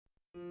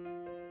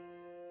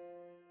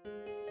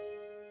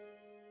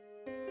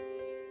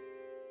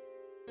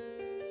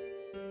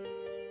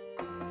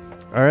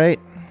All right,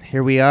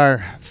 here we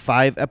are,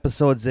 5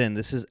 episodes in.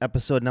 This is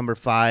episode number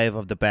 5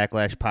 of the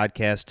Backlash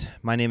podcast.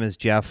 My name is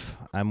Jeff.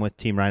 I'm with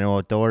Team Rhino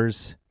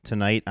Outdoors.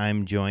 Tonight,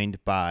 I'm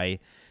joined by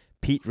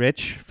Pete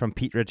Rich from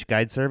Pete Rich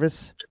Guide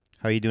Service.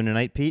 How are you doing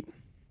tonight, Pete?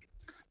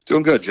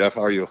 Doing good, Jeff.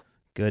 How are you?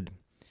 Good.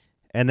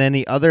 And then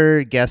the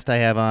other guest I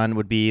have on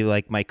would be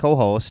like my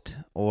co-host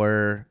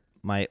or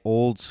my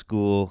old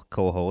school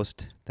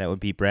co-host. That would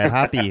be Brad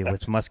Hoppy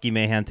with Muskie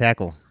Mayhem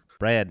Tackle.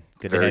 Brad,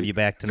 good to have you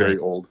back tonight. Very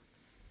old.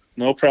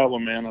 No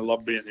problem, man. I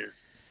love being here.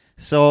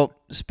 So,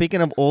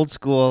 speaking of old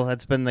school,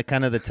 that's been the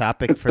kind of the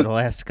topic for the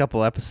last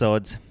couple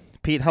episodes.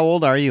 Pete, how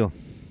old are you?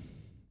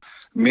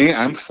 Me,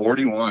 I'm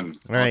 41.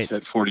 Right. I'll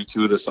hit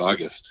 42 this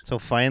August. So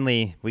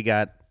finally, we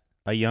got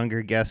a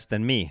younger guest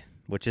than me,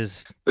 which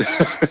is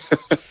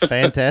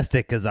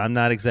fantastic because I'm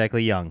not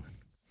exactly young.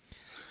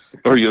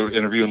 Or you were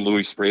interviewing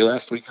Louis Spray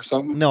last week or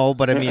something? No,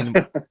 but I mean,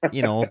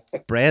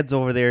 Brad's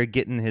over there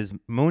getting his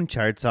moon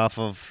charts off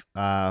of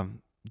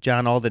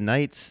John Alden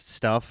Knight's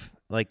stuff,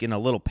 like in a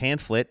little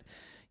pamphlet.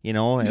 At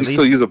least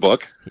still use a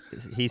book?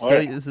 He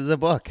still uses a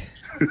book.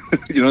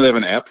 They have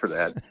an app for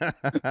that.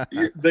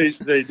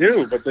 They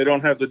do, but they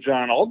don't have the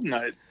John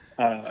Aldenite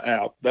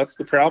app. That's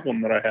the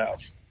problem that I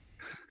have.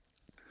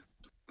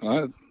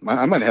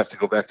 I might have to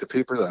go back to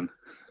paper then.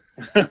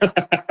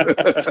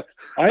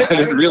 I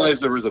didn't realize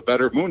there was a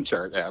better moon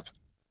chart app.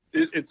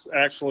 It's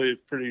actually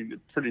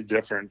pretty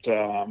different.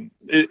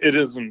 It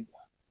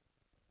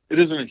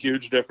isn't a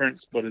huge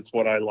difference, but it's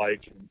what I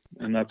like,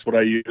 and that's what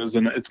I use.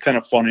 And it's kind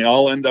of funny.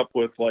 I'll end up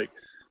with like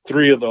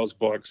 3 of those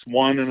books: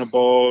 one in a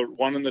boat,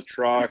 one in the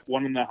truck,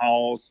 one in the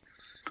house,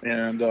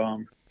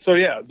 and so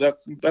yeah,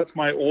 that's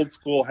my old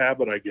school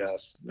habit, I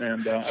guess.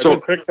 And I've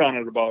been picked on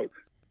it about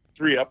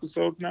 3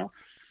 episodes now.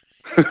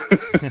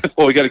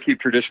 Well, we got to keep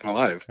tradition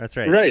alive. That's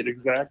right. Right,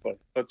 exactly.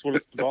 That's what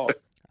it's about.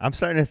 I'm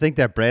starting to think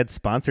that Brad's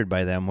sponsored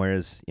by them,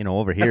 whereas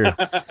over here,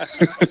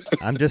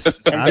 I'm just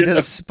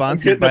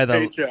sponsored by the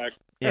paycheck.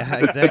 Yeah,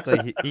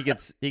 exactly. He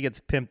gets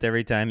pimped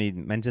every time he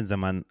mentions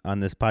them on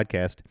this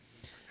podcast.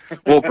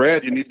 Well,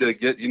 Brad, you need to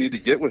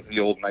get with the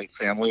old Knight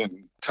family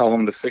and tell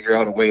them to figure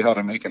out a way how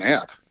to make an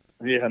app.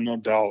 Yeah, no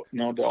doubt.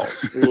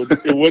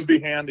 It would be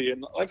handy,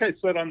 and like I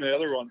said on the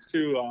other ones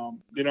too,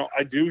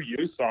 I do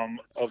use some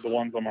of the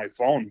ones on my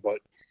phone, but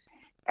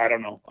I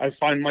don't know. I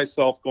find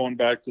myself going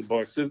back to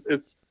books.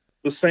 It's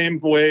the same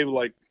way,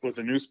 like with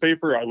a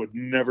newspaper. I would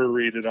never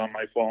read it on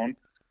my phone,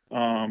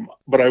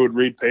 but I would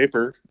read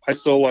paper. I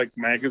still like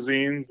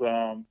magazines.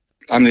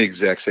 I'm the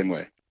exact same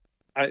way.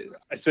 I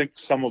think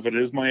some of it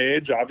is my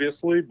age,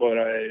 obviously, but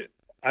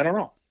I don't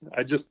know.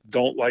 I just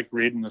don't like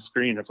reading the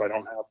screen if I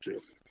don't have to.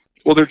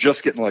 Well, they're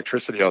just getting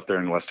electricity out there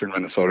in western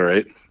Minnesota,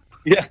 right?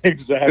 Yeah,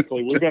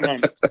 exactly.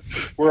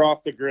 We're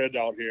off the grid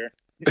out here.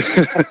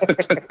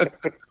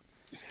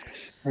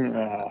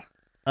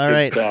 All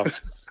right. Stuff.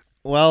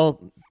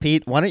 Well,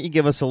 Pete, why don't you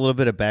give us a little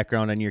bit of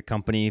background on your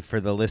company for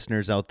the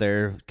listeners out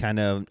there kind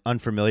of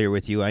unfamiliar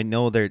with you? I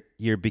know that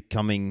you're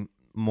becoming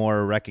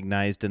more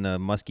recognized in the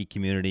muskie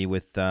community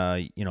with,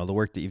 the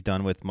work that you've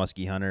done with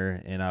Muskie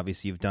Hunter, and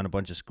obviously you've done a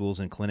bunch of schools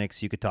and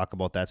clinics. You could talk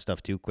about that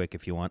stuff too quick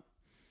if you want.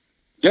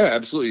 Yeah,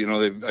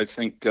 absolutely. I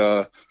think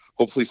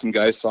hopefully some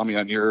guys saw me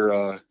on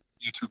your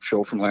YouTube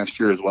show from last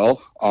year as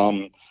well.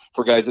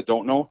 For guys that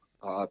don't know,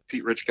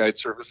 Pete Rich Guide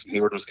Service in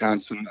Hayward,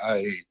 Wisconsin.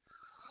 I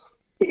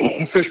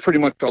fish pretty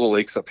much all the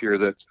lakes up here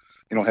that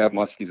have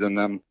muskies in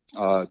them.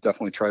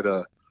 Definitely try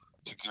to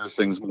gear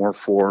things more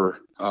for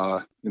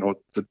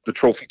the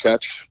trophy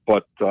catch.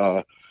 But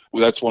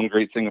that's one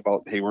great thing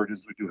about Hayward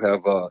is we do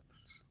have a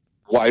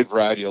wide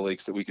variety of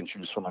lakes that we can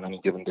choose from on any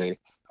given day.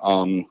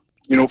 For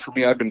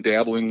me, I've been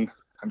dabbling.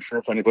 I'm sure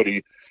if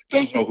anybody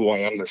does know who I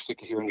am, they're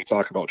sick of hearing me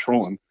talk about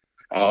trolling.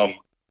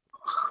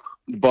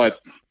 But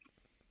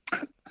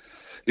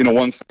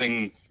one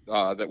thing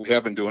that we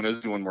have been doing is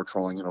doing more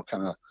trolling.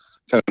 Kind of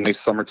nice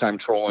summertime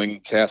trolling,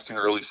 casting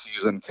early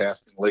season,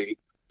 casting late,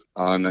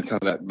 and then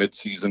kind of that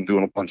mid-season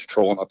doing a bunch of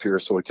trolling up here.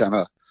 So we kind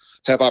of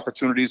have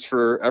opportunities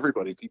for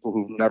everybody. People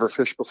who've never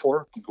fished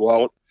before can go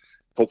out,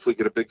 hopefully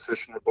get a big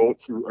fish in their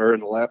boat or in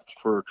the laps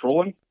for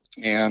trolling,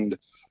 and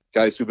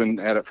guys who've been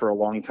at it for a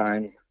long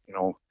time,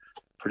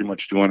 pretty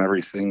much doing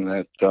everything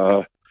that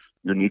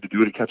you need to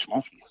do to catch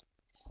muskies.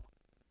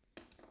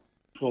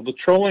 Well, the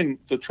trolling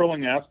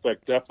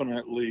aspect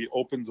definitely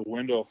opens a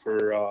window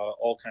for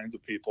all kinds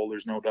of people.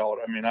 There's no doubt.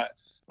 I mean,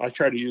 I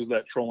try to use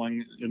that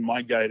trolling in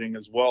my guiding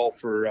as well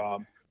for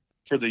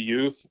the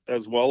youth,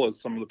 as well as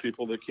some of the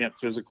people that can't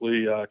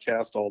physically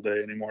cast all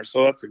day anymore.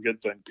 So that's a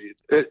good thing, Pete.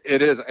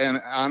 It is,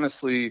 and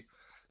honestly,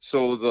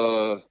 so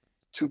the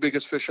 2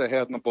 biggest fish I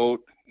had in the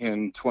boat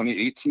in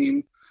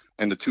 2018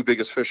 and the 2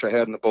 biggest fish I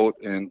had in the boat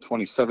in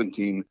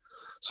 2017.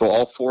 So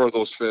all 4 of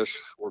those fish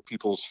were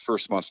people's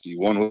first muskie.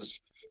 One was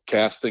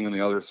casting and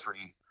the other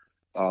 3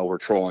 were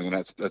trolling.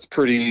 And that's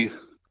pretty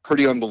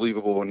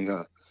unbelievable when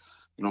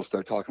you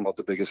start talking about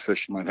the biggest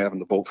fish you might have in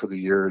the boat for the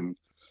year. And,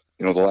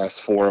 the last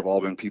 4 have all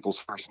been people's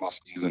first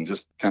muskies, and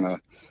just kind of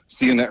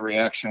seeing that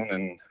reaction.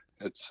 And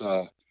it's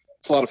a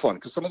lot of fun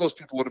because some of those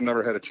people would have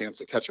never had a chance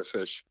to catch a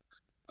fish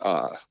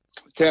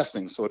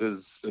casting. So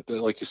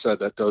like you said,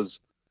 that does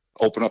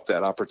open up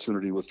that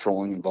opportunity with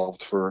trolling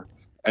involved for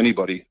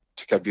anybody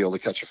to be able to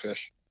catch a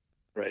fish.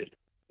 Right.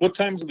 What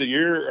times of the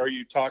year are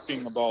you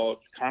talking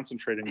about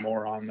concentrating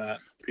more on that,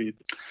 Pete?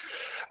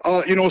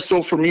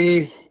 So for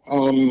me,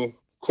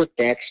 quick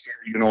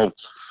backstory,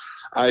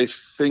 I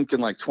think in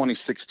like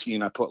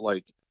 2016, I put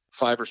like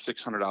 500 or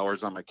 600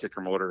 hours on my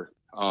kicker motor.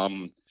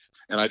 And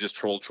I just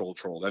trolled.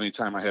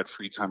 Anytime I had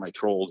free time, I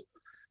trolled.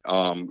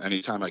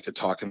 Anytime I could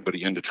talk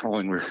anybody into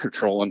trolling, we were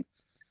trolling.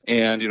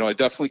 And, I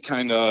definitely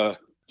kind of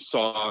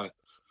saw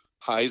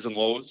highs and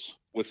lows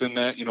within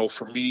that.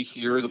 For me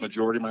here, the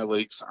majority of my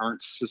lakes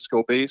aren't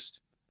Cisco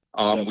based.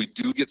 We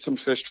do get some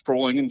fish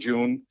trolling in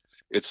June.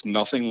 It's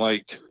nothing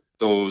like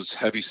those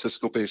heavy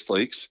Cisco based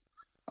lakes.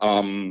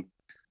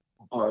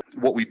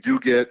 What we do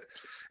get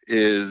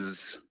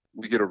is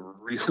we get a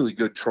really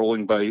good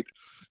trolling bite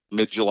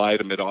mid-July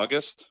to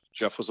mid-August.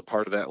 Jeff was a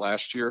part of that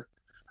last year.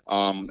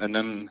 And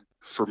then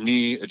for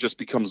me, it just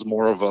becomes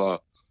more of a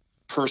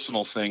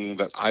personal thing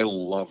that I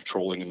love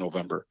trolling in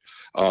November.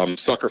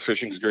 Sucker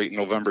fishing is great in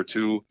November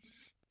too.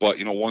 But,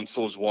 once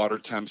those water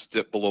temps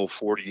dip below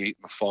 48 in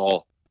the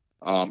fall,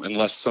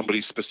 unless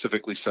somebody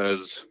specifically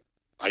says,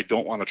 I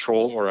don't want to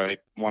troll or I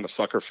want to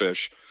sucker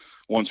fish,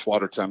 once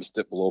water temps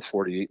dip below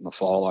 48 in the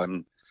fall,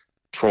 I'm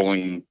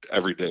trolling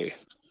every day.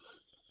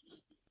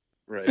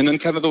 Right. And then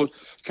kind of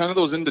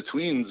those in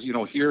betweens,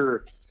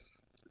 here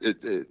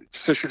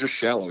fish are just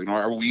shallow.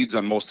 Our weeds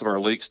on most of our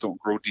lakes don't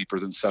grow deeper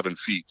than 7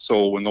 feet.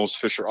 So when those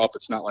fish are up,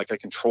 it's not like I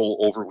can troll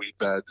over weed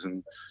beds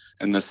and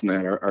this and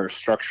that. Our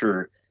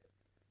structure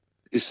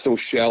is so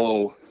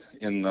shallow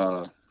in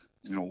the,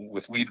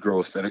 with weed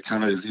growth that it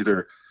kind of is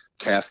either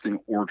casting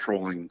or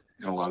trolling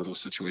in a lot of those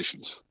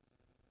situations.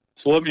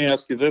 So let me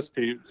ask you this,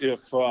 Pete.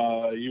 If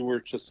you were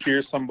to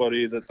steer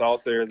somebody that's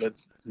out there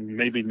that's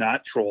maybe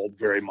not trolled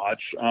very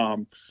much,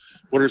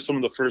 what are some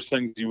of the first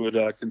things you would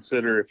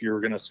consider if you were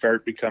going to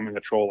start becoming a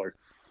troller?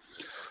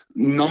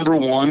 Number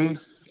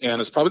one,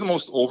 and it's probably the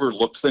most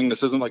overlooked thing.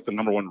 This isn't like the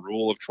number one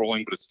rule of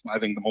trolling, but it's, I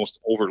think, the most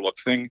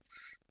overlooked thing.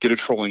 Get a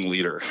trolling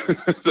leader.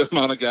 The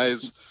amount of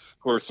guys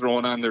who are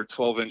throwing on their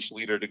 12-inch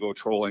leader to go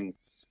trolling,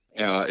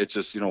 it's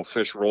just,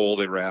 fish roll,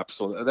 they wrap.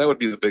 So that would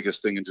be the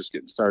biggest thing in just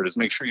getting started, is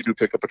make sure you do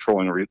pick up a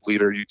trolling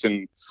leader. You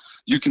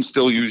can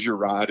still use your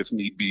rod if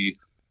need be.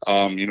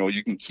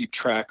 You can keep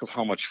track of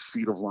how much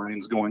feet of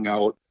line's going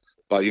out.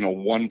 But,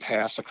 one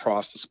pass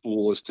across the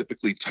spool is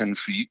typically 10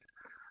 feet.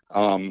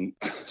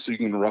 So you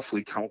can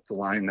roughly count the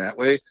line that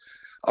way.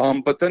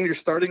 But then your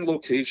starting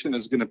location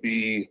is going to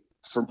be,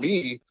 for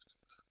me,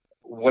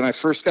 when I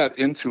first got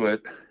into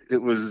it,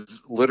 it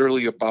was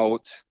literally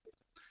about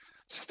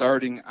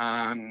starting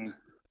on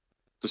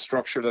the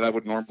structure that I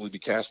would normally be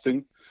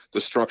casting, the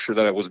structure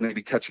that I was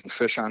maybe catching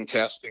fish on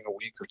casting a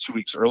week or 2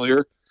 weeks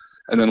earlier,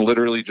 and then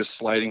literally just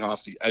sliding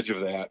off the edge of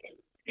that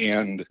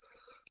and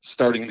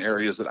starting in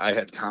areas that I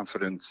had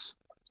confidence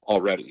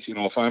already.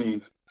 If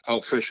I'm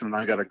out fishing and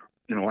I got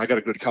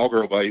a good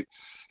cowgirl bite,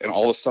 and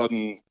all of a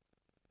sudden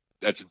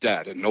that's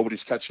dead and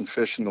nobody's catching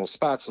fish in those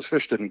spots, those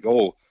fish didn't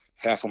go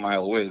half a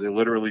mile away. They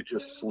literally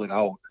just slid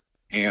out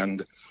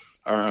and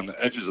are on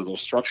the edges of those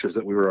structures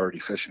that we were already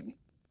fishing.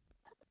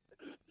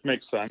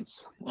 Makes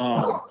sense.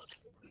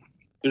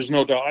 There's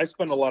no doubt. I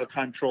spend a lot of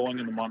time trolling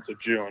in the month of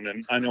June,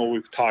 and I know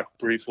we've talked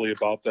briefly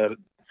about that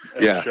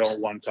at the show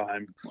one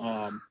time.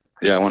 I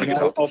want to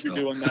get out. I'll be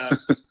doing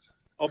that.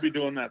 I'll be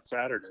doing that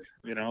Saturday.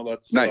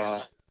 That's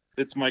nice.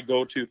 It's my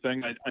go-to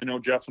thing. I know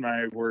Jeff and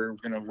I were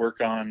going to work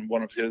on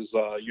one of his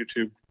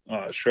YouTube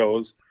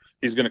shows.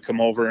 He's going to come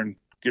over and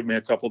give me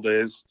a couple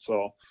days,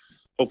 so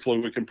hopefully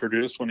we can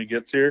produce when he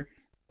gets here.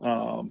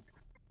 And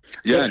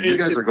you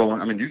guys are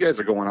going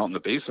out in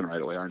the basin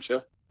right away, aren't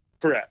you?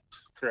 Correct.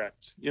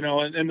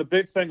 And the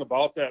big thing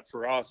about that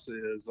for us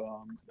is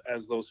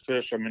as those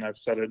fish, I've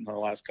said it in the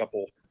last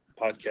couple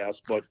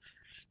podcasts, but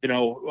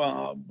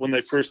when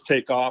they first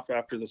take off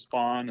after the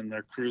spawn and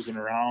they're cruising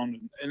around,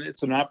 and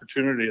it's an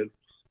opportunity of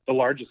the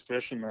largest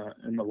fish in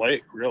the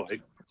lake,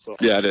 really. So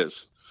yeah, it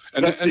is.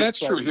 And that's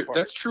true here.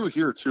 That's true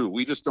here too.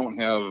 We just don't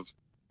have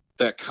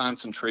that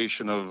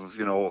concentration of,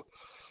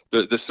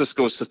 the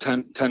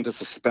Ciscos tend to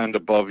suspend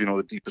above,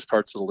 the deepest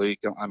parts of the lake.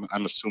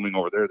 I'm assuming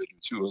over there they do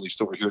too, at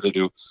least over here they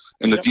do.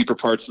 In the deeper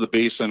parts of the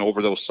basin,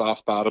 over those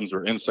soft bottoms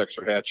where insects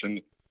are hatching,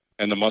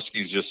 and the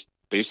muskies just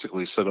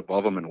basically sit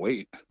above them and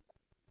wait.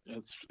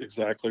 That's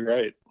exactly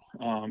right.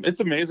 It's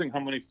amazing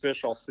how many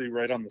fish I'll see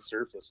right on the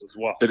surface as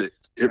well.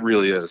 It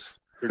really is.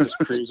 They're just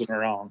cruising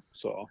around,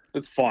 so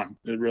it's fun.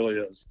 It really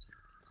is.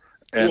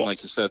 And cool.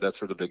 Like you said,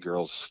 that's where the big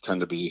girls tend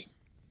to be.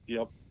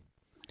 Yep,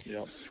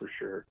 for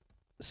sure.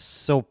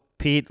 So,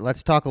 Pete,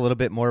 let's talk a little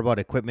bit more about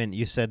equipment.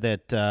 You said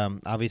that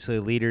obviously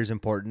a leader is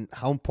important.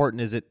 How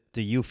important is it,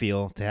 do you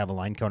feel, to have a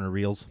line counter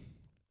reels?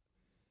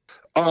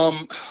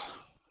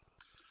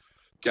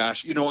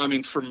 Gosh,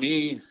 for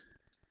me,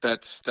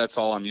 that's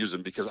all I'm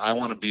using, because I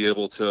want to be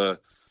able to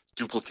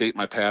duplicate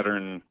my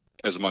pattern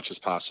as much as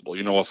possible.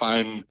 If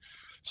I'm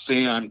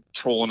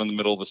trolling in the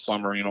middle of the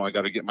summer, I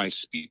got to get my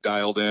speed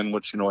dialed in,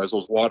 which, as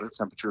those water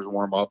temperatures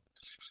warm up,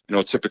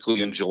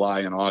 typically in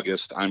July and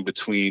August, I'm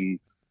between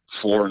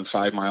 4 and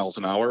 5 miles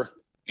an hour.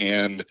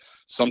 And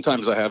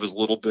sometimes I have as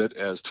little bit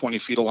as 20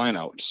 feet of line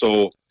out.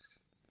 So,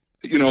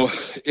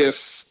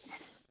 if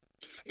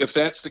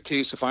that's the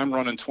case, if I'm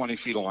running 20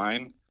 feet of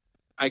line,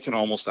 I can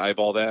almost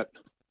eyeball that,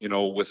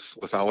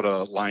 without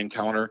a line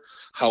counter.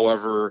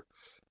 However,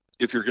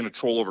 if you're going to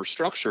troll over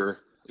structure,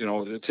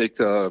 take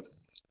the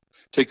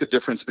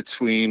difference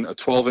between a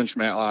 12-inch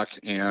matlock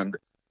and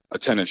a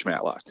 10-inch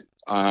matlock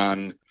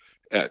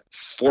at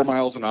 4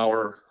 miles an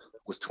hour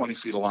with 20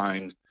 feet of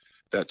line,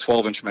 that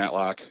 12-inch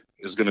matlock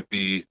is going to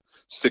be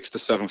 6 to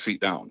 7 feet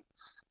down.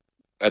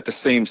 At the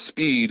same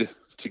speed,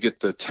 to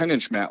get the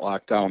 10-inch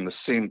matlock down the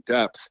same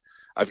depth,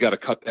 I've got to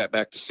cut that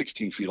back to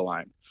 16 feet of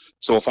line.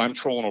 So if I'm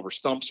trolling over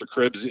stumps or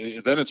cribs,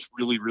 then it's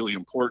really, really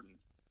important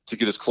to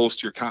get as close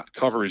to your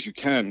cover as you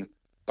can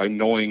by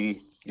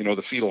knowing,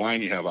 the feet of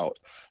line you have out.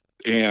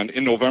 And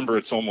in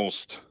November,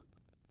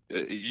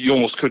 you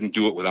almost couldn't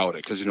do it without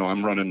it, because,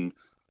 I'm running,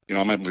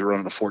 I might be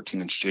running a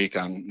 14-inch Jake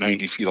on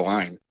 90 feet of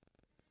line.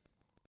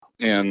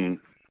 And,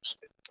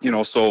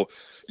 so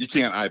you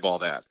can't eyeball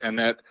that. And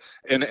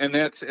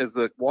that's, as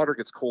the water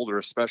gets colder,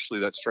 especially,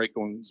 that strike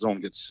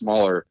zone gets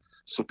smaller.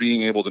 So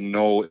being able to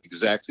know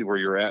exactly where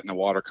you're at in a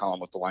water column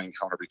with the line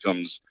counter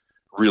becomes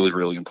really,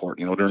 really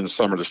important. During the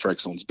summer, the strike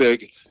zone's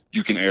big.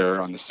 You can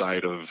err on the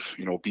side of,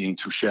 being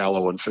too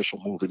shallow and fish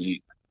will move and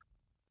eat.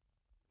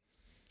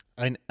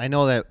 I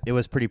know that it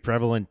was pretty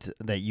prevalent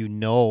that you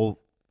know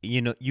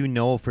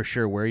for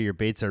sure where your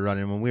baits are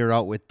running. When we were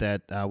out with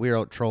that, we were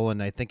out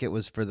trolling. I think it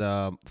was for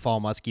the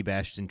fall muskie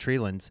bash in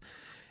Treelands,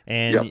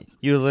 and yep.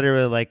 You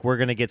literally like, we're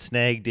gonna get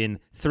snagged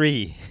in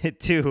 3,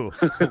 2,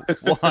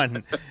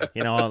 1.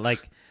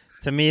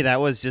 To me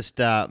that was just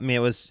it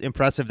was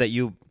impressive that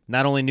you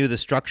not only knew the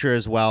structure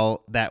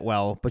that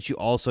well, but you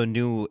also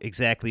knew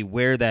exactly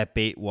where that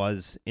bait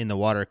was in the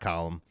water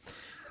column.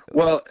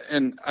 Well,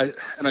 and I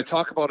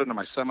talk about it in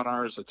my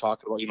seminars. I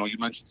talk about, you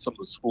mentioned some of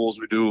the schools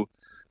we do.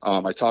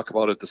 I talk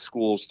about it at the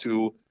schools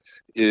too,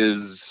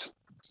 is,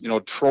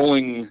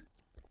 trolling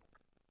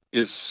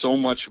is so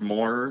much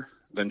more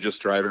than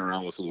just driving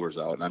around with lures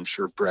out. And I'm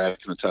sure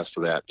Brad can attest to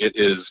that. It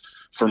is,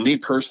 for me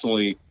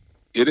personally,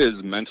 it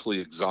is mentally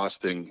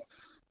exhausting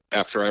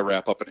after I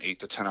wrap up an 8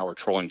 to 10 hour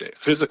trolling day.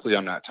 Physically,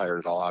 I'm not tired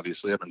at all.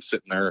 Obviously, I've been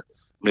sitting there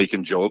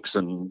making jokes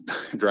and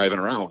driving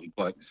around,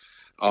 but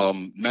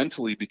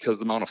mentally, because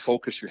the amount of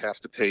focus you have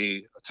to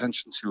pay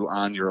attention to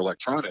on your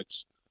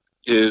electronics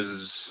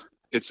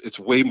it's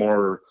way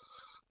more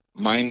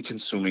mind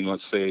consuming,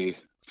 let's say,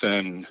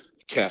 than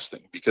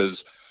casting,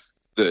 because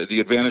the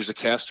advantage the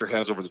caster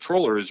has over the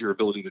troller is your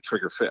ability to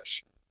trigger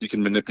fish. You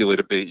can manipulate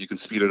a bait, you can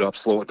speed it up,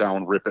 slow it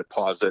down, rip it,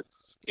 pause it,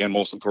 and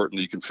most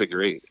importantly, you can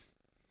figure eight.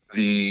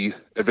 The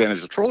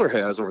advantage the troller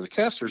has over the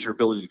caster is your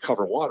ability to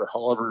cover water.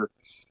 However,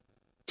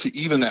 to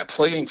even that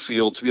playing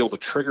field, to be able to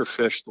trigger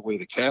fish the way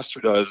the caster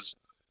does,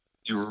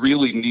 you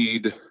really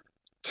need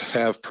to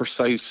have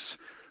precise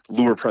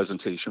lure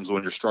presentations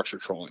when you're structure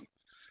trolling.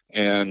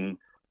 And,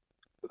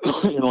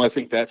 I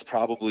think that's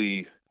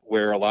probably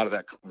where a lot of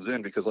that comes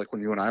in, because like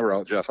when you and I were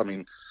out, Jeff,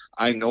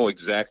 I know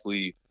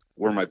exactly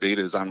where my bait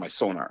is on my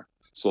sonar.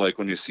 So like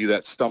when you see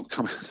that stump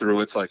coming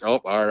through, it's like,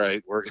 oh, all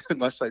right,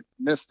 unless I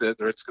missed it,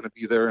 or it's going to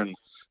be there. And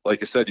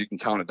like I said, you can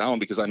count it down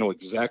because I know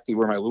exactly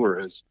where my lure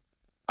is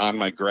on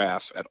my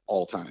graph at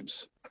all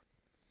times.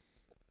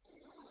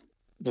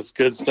 That's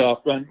good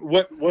stuff. And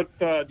what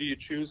do you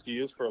choose to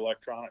use for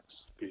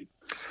electronics, Pete?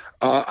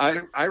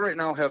 I right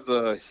now have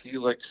the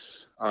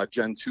Helix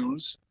Gen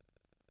 2s.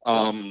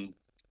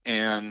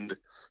 And,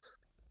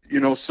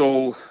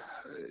 so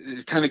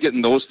kind of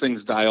getting those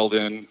things dialed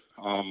in.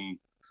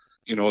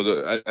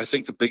 I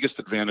think the biggest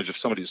advantage of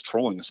somebody who's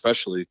trolling,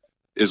 especially,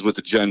 is with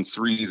the Gen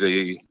 3,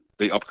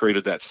 they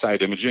upgraded that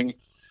side imaging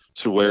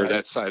to where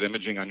that side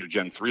imaging on your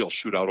Gen 3 will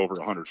shoot out over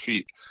 100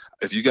 feet.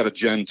 If you got a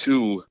Gen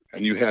 2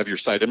 and you have your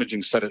side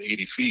imaging set at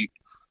 80 feet,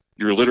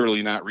 you're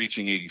literally not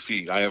reaching 80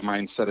 feet. I have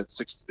mine set at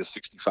 60 to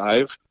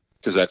 65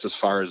 because that's as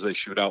far as they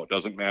shoot out. It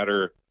doesn't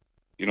matter,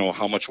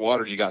 how much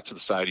water you got to the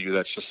side of you.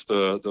 That's just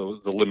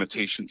the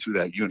limitation to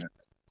that unit.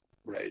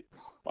 Right.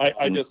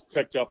 I just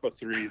picked up a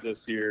 3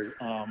 this year.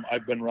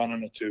 I've been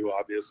running a 2,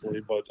 obviously,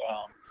 but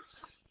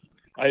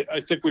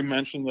I think we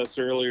mentioned this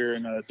earlier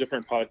in a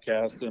different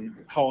podcast, and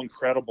how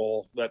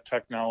incredible that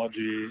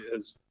technology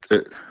is.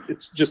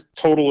 It's just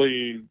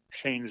totally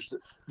changed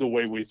the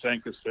way we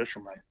think as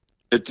fishermen.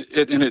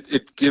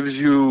 It gives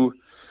you,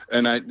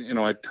 and I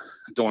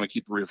don't want to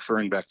keep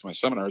referring back to my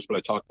seminars, but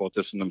I talk about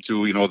this in them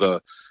too.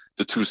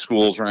 The 2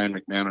 schools Ryan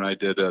McMahon and I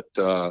did at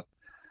the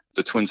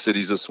Twin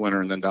Cities this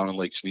winter, and then down in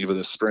Lake Geneva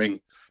this spring.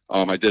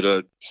 I did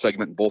a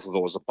segment in both of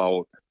those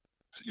about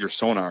your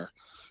sonar,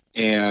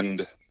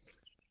 and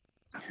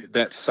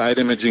that side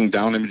imaging,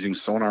 down imaging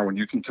sonar, when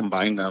you can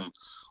combine them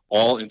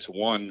all into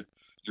one,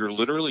 you're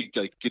literally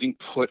like getting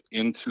put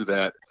into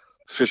that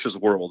fish's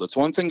world. It's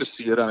one thing to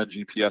see it on a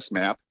GPS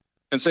map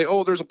and say,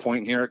 oh, there's a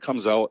point here, it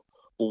comes out.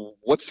 Well,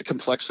 what's the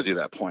complexity of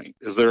that point?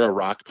 Is there a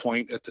rock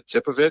point at the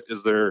tip of it?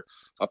 Is there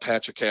a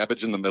patch of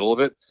cabbage in the middle of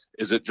it?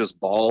 Is it just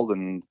bald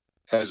and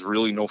has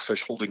really no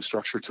fish holding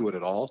structure to it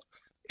at all.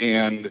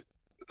 And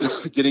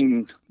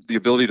getting the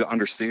ability to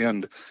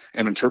understand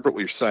and interpret what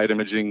your side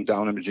imaging,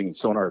 down imaging, and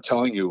sonar are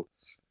telling you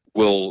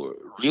will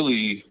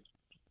really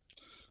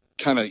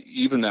kind of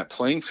even that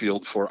playing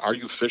field for, are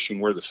you fishing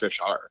where the fish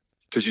are?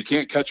 Because you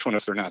can't catch one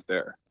if they're not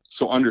there.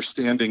 So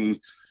understanding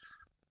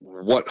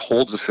what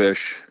holds a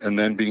fish and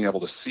then being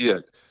able to see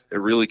it, it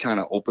really kind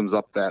of opens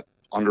up that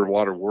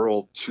underwater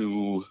world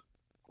to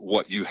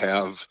what you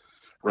have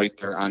right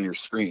there on your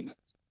screen.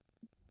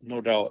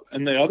 No doubt.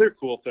 And the other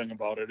cool thing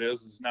about it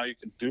is now you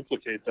can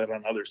duplicate that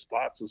on other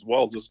spots as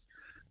well. Just,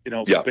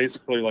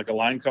 basically like a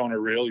line counter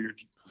reel, you're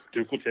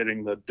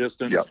duplicating the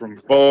distance from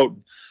the boat.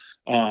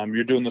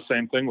 You're doing the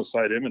same thing with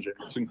side imaging.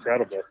 It's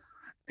incredible.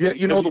 Yeah.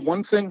 The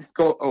one thing,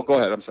 go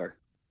ahead. I'm sorry.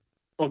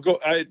 Well,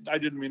 I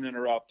didn't mean to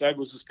interrupt. I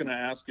was just going to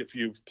ask if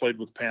you've played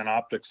with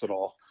Panoptix at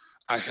all.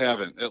 I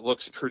haven't. It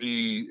looks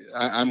pretty,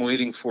 I'm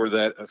waiting for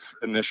that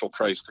initial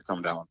price to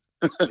come down.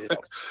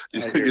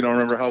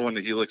 Remember how when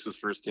the Helixes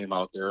first came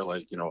out, they're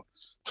like,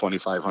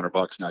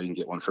 $2,500. Now you can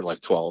get one for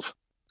like 12.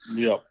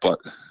 Yeah. But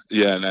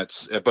yeah,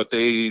 but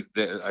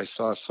I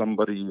saw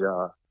somebody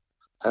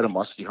had a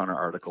Muskie Hunter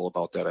article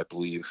about that, I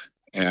believe.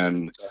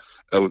 And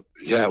it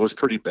was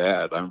pretty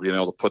bad. I'm being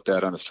able to put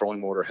that on a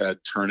trolling motor head,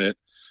 turn it.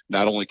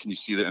 Not only can you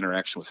see the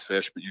interaction with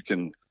fish, but you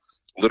can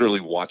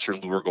literally watch your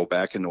lure go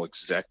back and know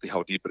exactly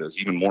how deep it is,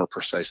 even more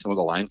precise than with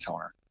a line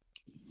counter.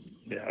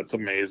 Yeah, it's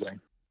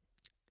amazing.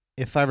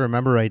 If I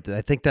remember right,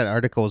 I think that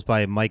article is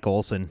by Mike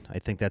Olson. I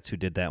think that's who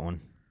did that one.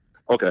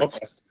 Okay.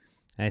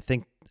 I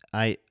think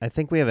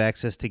we have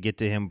access to get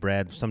to him,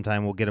 Brad.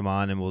 Sometime we'll get him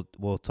on and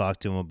we'll talk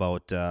to him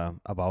about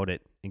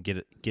it and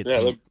get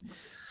some.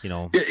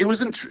 Yeah, it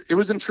was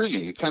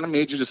intriguing. It kind of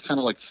made you just kind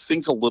of like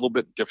think a little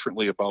bit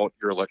differently about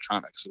your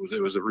electronics.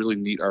 It was a really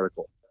neat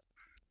article.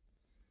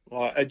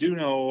 Well, I do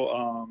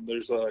know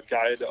there's a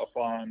guide up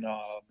on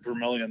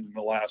Vermilion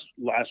the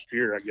last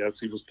year. I guess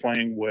he was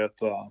playing with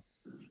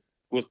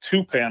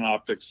two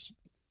Panoptix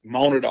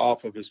mounted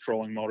off of his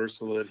trolling motor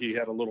so that he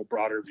had a little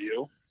broader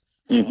view.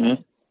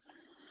 Mm-hmm.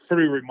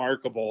 Pretty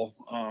remarkable.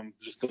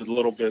 Just a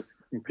little bit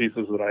in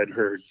pieces that I'd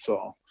heard.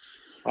 So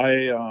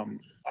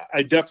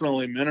I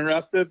definitely am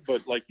interested,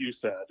 but like you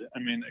said, I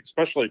mean,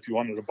 especially if you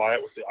wanted to buy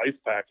it with the ice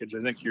package,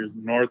 I think you're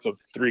north of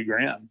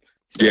 $3,000.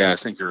 So, yeah, I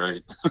think you're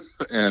right.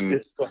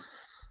 and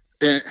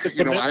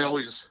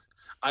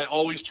I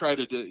always try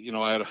to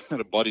do, I had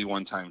a buddy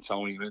one time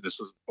tell me, this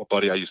was a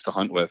buddy I used to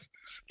hunt with,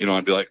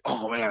 I'd be like,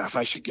 oh man,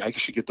 I should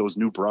get those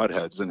new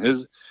broadheads. And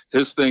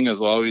his thing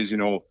is always,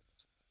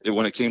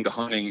 when it came to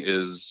hunting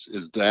is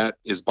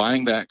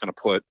buying that going to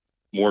put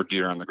more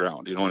deer on the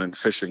ground, and in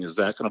fishing, is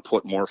that going to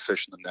put more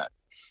fish in the net?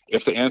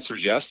 If the answer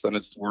is yes, then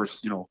it's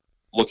worth,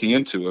 looking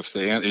into. If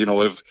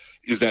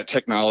is that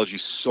technology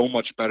so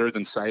much better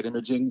than side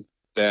imaging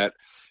that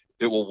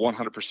it will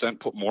 100%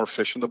 put more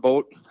fish in the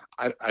boat?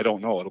 I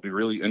don't know. It'll be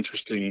really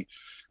interesting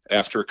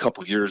after a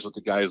couple of years with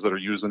the guys that are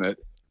using it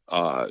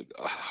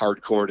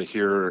hardcore to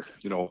hear,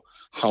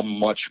 how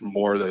much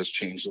more that has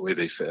changed the way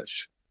they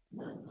fish.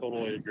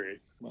 Totally agree.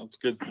 That's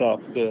good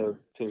stuff to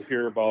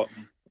hear about.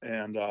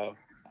 And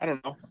I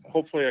don't know.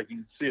 Hopefully I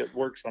can see it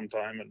work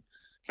sometime and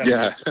kind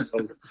of make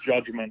those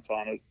judgments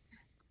on it.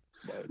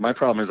 But my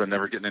problem is I'm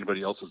never getting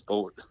anybody else's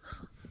boat.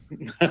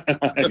 Yeah,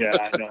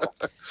 I know.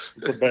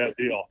 It's a bad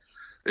deal.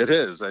 It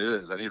is.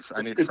 I need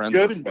friends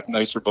with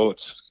nicer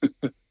boats.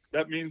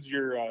 That means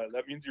you're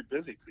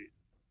busy, Pete.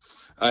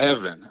 I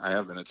have been.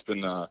 It's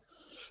been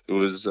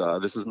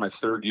this is my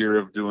third year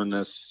of doing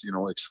this,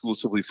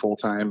 exclusively full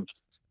time.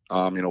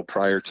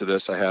 Prior to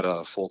this, I had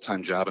a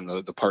full-time job, and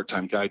the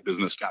part-time guide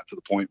business got to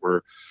the point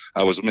where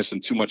I was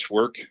missing too much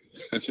work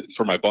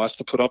for my boss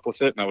to put up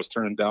with it, and I was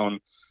turning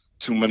down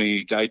too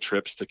many guide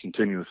trips to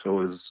continue.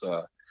 So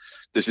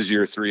this is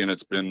year 3, and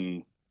it's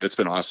been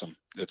awesome.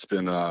 It's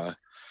been a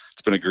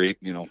great,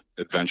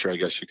 adventure, I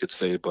guess you could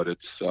say, but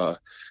it's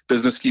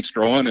business keeps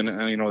growing,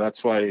 and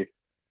that's why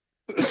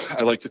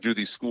I like to do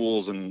these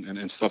schools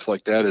and stuff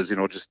like that, is,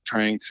 just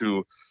trying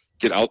to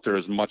get out there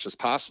as much as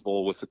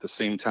possible with, at the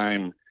same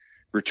time,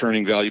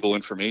 returning valuable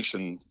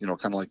information,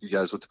 kind of like you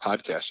guys with the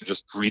podcast, and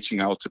just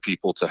reaching out to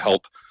people to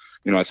help.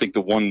 I think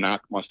the one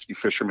knock musky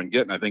fishermen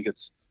get, and I think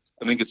it's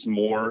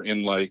more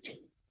in like,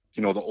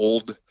 the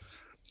old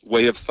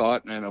way of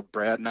thought, and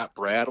not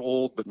Brad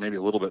old, but maybe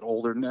a little bit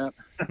older than that,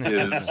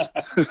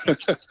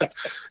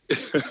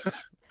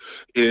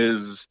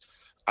 is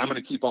I'm going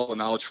to keep all the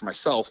knowledge for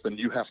myself, then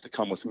you have to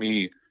come with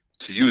me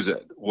to use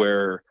it.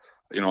 Where,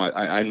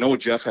 I know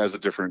Jeff has a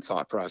different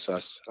thought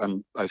process.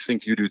 I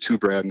think you do too,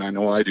 Brad, and I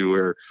know I do,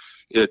 where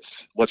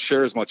it's, let's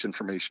share as much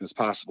information as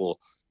possible,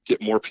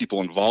 get more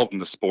people involved in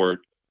the sport,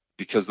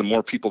 because the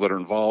more people that are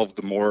involved,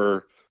 the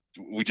more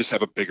we just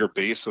have a bigger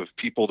base of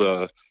people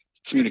to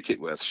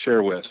communicate with,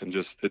 share with, and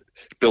just it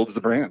builds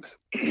the brand.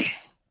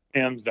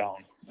 Hands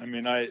down. I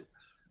mean, I've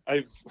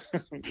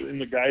in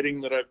the guiding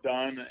that I've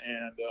done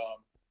and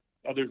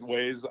other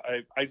ways,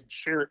 I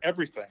share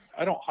everything.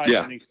 I don't hide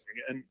anything,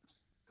 and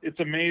it's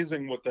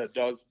amazing what that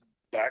does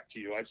back to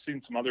you. I've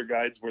seen some other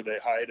guides where they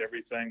hide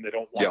everything. They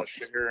don't want to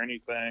share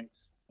anything.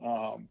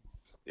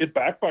 It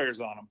backfires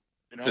on them.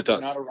 You know, they're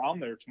not around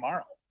there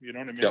tomorrow. You know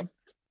what I mean? Yep.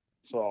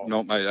 So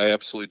no, I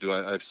absolutely do.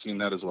 I've seen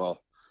that as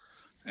well.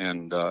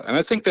 And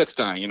I think that's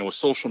dying, you know, with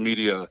social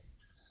media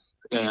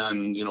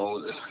and, you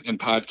know, in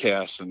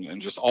podcasts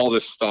and just all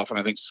this stuff. And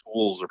I think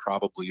schools are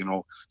probably, you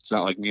know, it's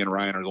not like me and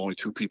Ryan are the only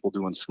two people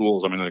doing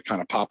schools. I mean, they're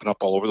kind of popping up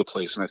all over the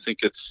place. And I think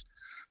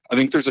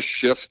there's a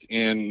shift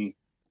in,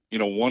 you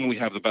know, one, we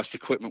have the best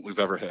equipment we've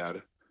ever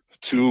had.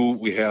 Two,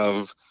 we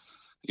have,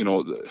 you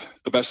know,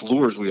 the best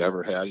lures we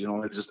ever had. You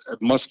know,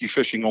 muskie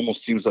fishing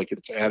almost seems like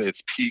it's at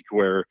its peak,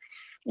 where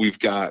we've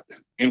got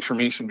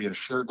information being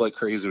shared like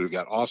crazy. We've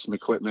got awesome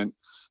equipment,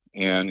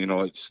 and, you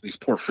know, it's these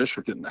poor fish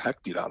are getting the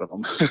heck beat out of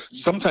them.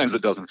 Sometimes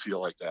it doesn't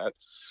feel like that,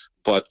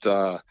 but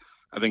I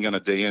think on a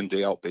day in,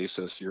 day out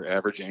basis, your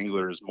average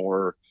angler is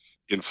more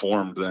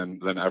informed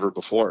than ever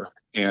before.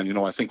 And, you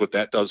know, I think what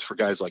that does for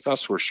guys like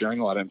us who are sharing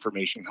a lot of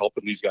information,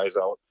 helping these guys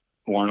out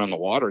who aren't on the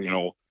water, you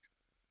know,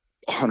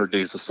 100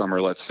 days of summer,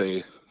 let's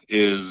say,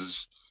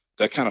 is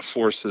that kind of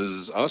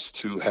forces us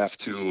to have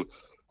to,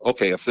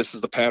 okay, if this is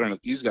the pattern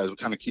that these guys, we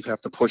kind of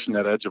have to pushing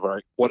that edge of, all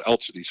right, what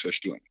else are these fish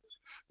doing?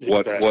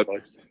 Exactly. What,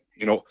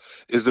 you know,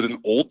 is it an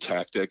old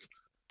tactic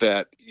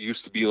that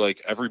used to be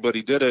like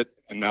everybody did it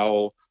and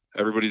now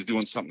everybody's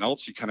doing something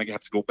else? You kind of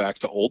have to go back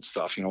to old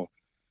stuff, you know,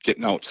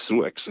 getting out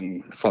Suics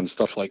and fun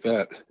stuff like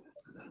that.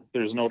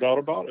 There's no doubt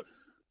about it.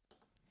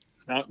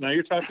 Now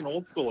you're talking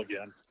old school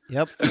again.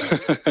 Yep.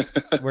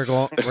 We're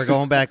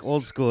going back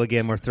old school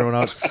again. We're throwing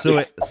out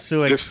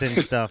Suics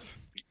and stuff.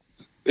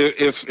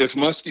 If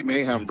Muskie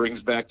Mayhem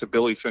brings back the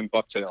Billy Finn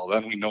bucktail,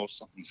 then we know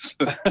something's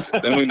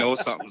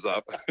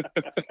up.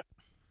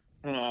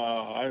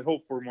 I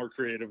hope we're more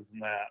creative than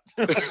that.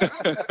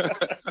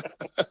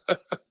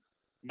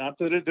 Not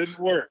that it didn't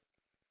work.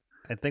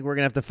 I think we're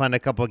gonna have to find a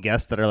couple of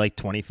guests that are like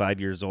 25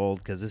 years old,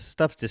 because this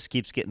stuff just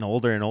keeps getting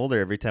older and older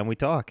every time we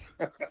talk.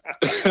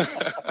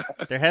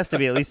 There has to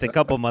be at least a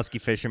couple muskie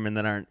fishermen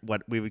that aren't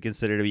what we would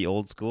consider to be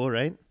old school,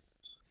 right?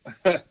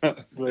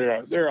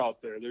 They're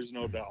out there. There's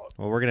no doubt.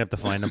 Well, we're gonna have to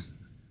find them.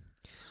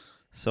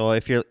 So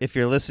if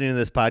you're listening to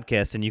this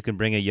podcast and you can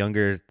bring a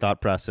younger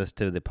thought process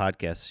to the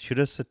podcast, shoot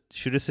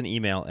us an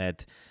email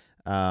at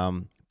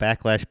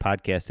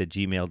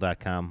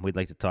backlashpodcast@gmail.com. We'd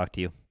like to talk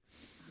to you.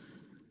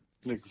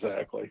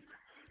 Exactly.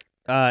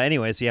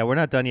 Anyways, yeah, we're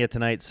not done yet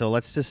tonight, so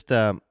let's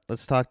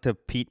talk to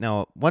Pete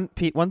now. One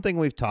thing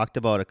we've talked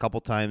about a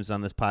couple times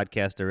on this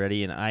podcast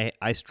already, and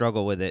I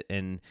struggle with it,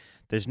 and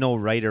there's no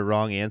right or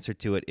wrong answer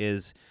to it,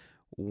 is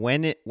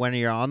when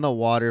you're on the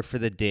water for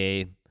the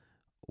day,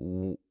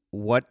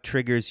 what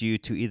triggers you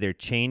to either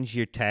change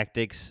your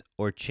tactics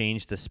or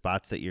change the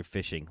spots that you're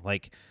fishing?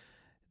 Like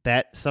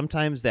that,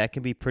 sometimes that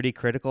can be pretty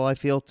critical, I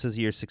feel, to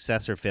your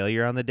success or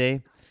failure on the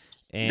day.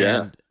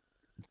 And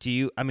do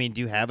you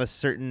have a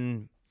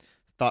certain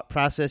thought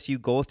process you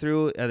go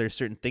through? Are there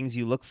certain things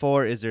you look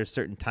for? Is there a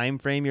certain time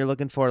frame you're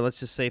looking for? Let's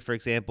just say, for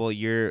example,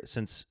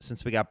 since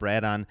we got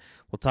Brad on,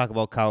 we'll talk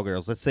about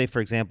cowgirls. Let's say, for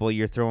example,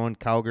 you're throwing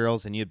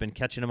cowgirls and you've been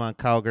catching them on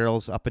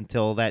cowgirls up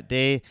until that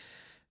day.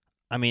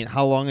 I mean,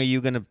 how long are you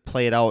going to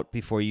play it out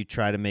before you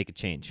try to make a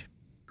change?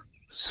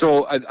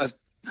 So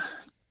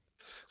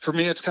for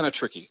me, it's kind of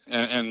tricky,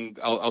 and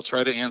I'll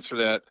try to answer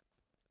that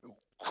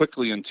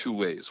quickly in two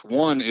ways.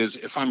 One is,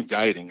 if I'm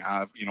guiding,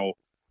 you know,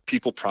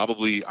 people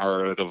probably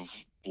are at a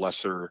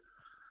lesser,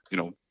 you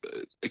know,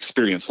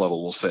 experience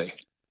level, we'll say.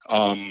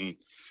 And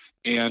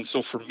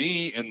so for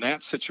me in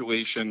that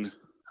situation,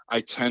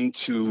 I tend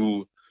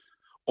to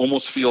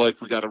almost feel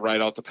like we got to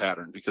ride out the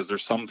pattern, because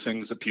there's some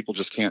things that people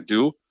just can't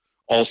do.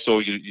 Also,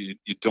 you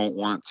don't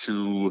want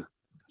to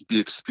be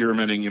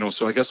experimenting, you know.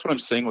 So I guess what I'm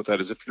saying with that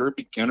is, if you're a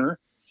beginner,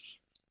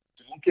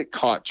 don't get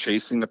caught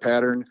chasing the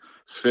pattern.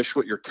 Fish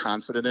what you're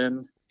confident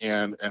in,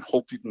 and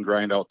hope you can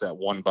grind out that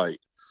one bite.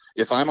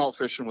 If I'm out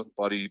fishing with a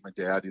buddy, my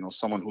dad, you know,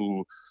 someone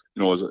who,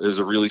 you know, is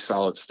a really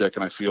solid stick,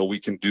 and I feel we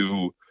can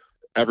do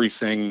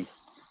everything,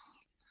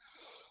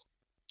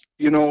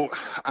 you know,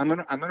 I'm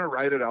gonna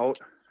ride it out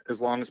as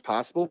long as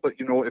possible. But,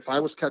 you know, if I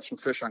was catching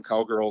fish on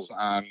cowgirls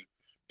on,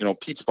 you know,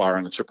 Pete's Bar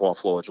on the Chippewa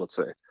flowage, let's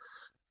say,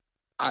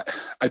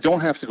 I don't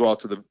have to go out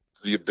to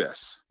the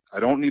abyss. I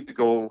don't need to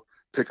go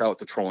pick out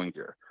the trolling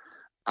gear.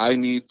 I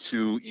need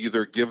to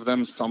either give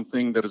them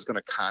something that is going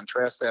to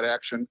contrast that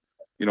action.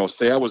 You know,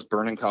 say I was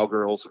burning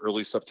cowgirls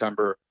early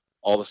September,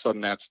 all of a sudden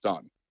that's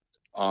done.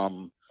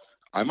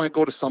 I might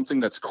go to something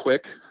that's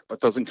quick, but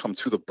doesn't come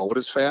to the boat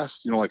as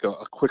fast, you know, like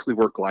a quickly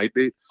work glide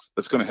bait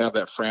that's going to have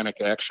that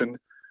frantic action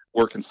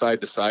working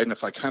side to side. And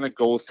if I kind of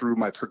go through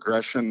my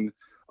progression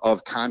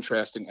of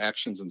contrasting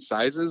actions and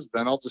sizes,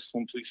 then I'll just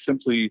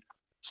simply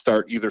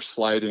start either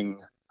sliding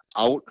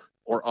out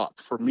or up.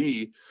 For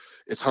me,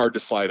 it's hard to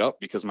slide up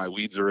because my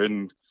weeds are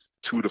in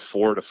 2 to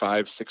 4 to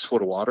 5, 6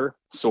 foot of water.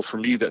 So for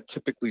me, that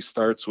typically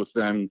starts with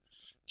them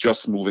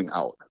just moving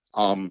out.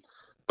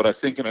 But I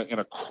think in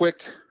a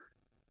quick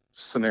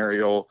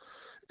scenario,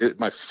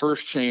 my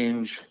first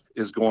change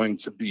is going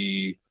to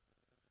be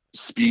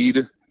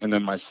speed, and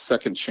then my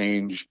second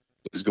change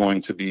is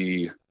going to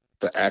be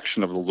the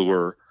action of the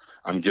lure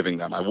I'm giving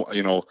them.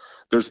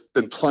 There's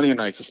been plenty of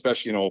nights,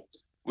 especially,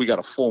 we got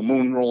a full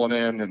moon rolling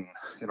in and,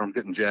 I'm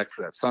getting jacked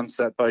for that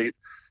sunset bite.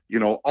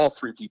 All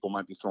three people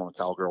might be throwing a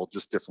cowgirl,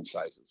 just different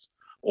sizes,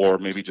 or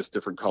maybe just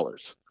different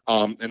colors.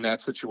 In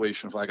that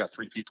situation, if I got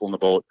three people in the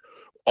boat,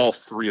 all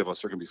three of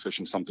us are going to be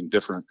fishing something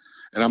different.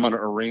 And I'm going to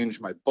arrange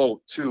my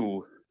boat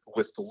too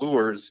with the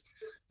lures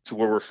to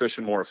where we're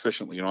fishing more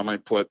efficiently. I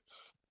might put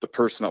the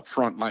person up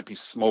front might be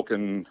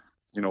smoking,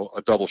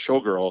 a double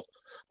showgirl,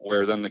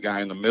 where then the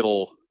guy in the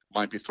middle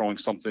might be throwing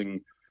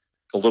something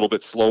a little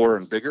bit slower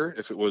and bigger.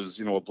 If it was,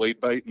 a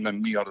blade bite, and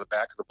then me out of the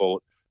back of the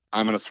boat,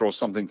 I'm going to throw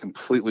something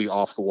completely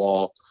off the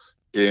wall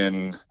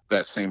in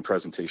that same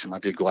presentation.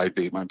 Might be a glide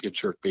bait, might be a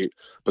jerk bait,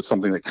 but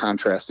something that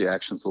contrasts the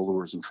actions of the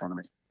lures in front of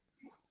me.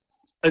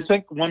 I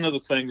think one of the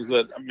things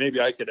that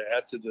maybe I could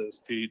add to this,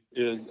 Pete,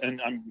 is,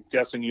 and I'm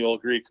guessing you'll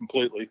agree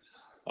completely,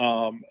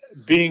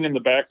 being in the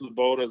back of the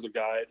boat as a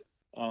guide,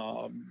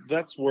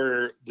 that's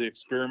where the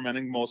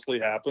experimenting mostly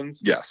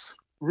happens. Yes.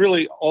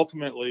 Really,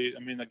 ultimately,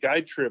 the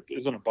guide trip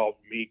isn't about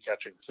me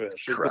catching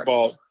fish. It's Correct.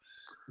 about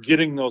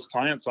getting those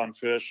clients on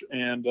fish.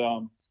 And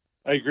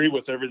I agree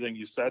with everything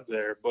you said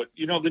there. But,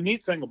 the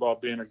neat thing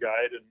about being a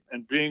guide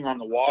and being on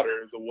the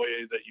water the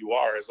way that you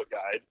are as a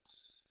guide,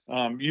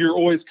 you're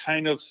always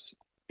kind of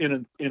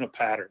in a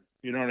pattern.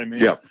 You know what I mean?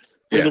 Yeah.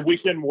 When the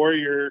weekend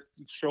warrior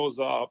shows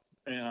up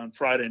on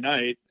Friday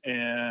night,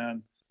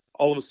 and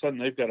all of a sudden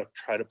they've got to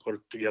try to put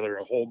together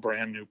a whole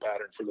brand new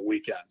pattern for the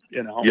weekend.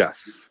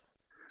 Yes.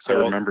 So,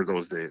 I remember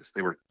those days.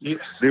 They were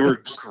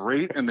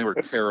great and they were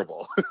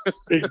terrible.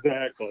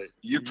 Exactly.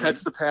 You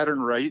catch the pattern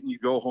right and you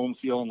go home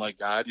feeling like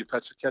God. You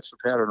catch the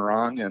pattern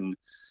wrong and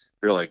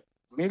you're like,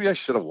 maybe I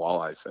should have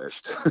walleye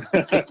fished.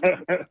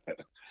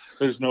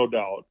 There's no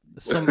doubt.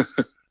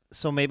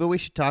 So maybe we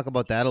should talk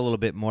about that a little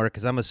bit more,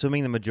 because I'm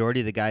assuming the majority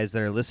of the guys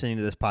that are listening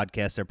to this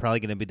podcast are probably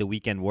going to be the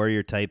weekend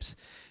warrior types.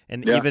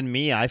 And even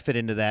me, I fit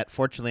into that.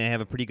 Fortunately, I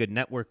have a pretty good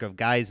network of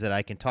guys that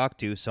I can talk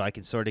to, so I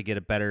can sort of get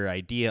a better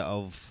idea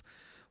of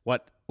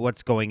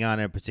what's going on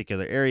in a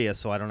particular area,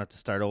 so I don't have to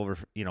start over,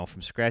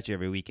 from scratch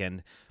every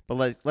weekend.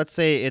 But let's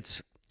say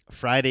it's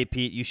Friday,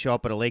 Pete, you show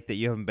up at a lake that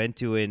you haven't been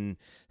to in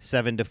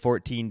 7 to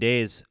 14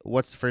 days.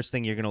 What's the first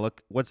thing you're going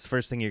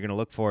to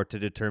look for to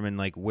determine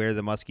where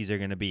the muskies are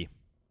going to be?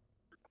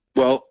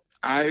 Well,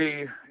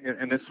 and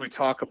this we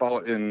talk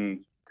about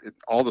in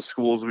all the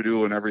schools we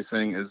do and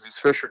everything, is these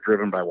fish are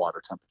driven by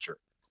water temperature.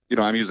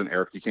 I'm using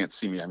air, you can't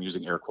see me, I'm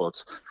using air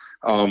quotes,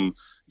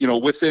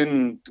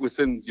 within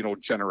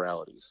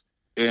generalities.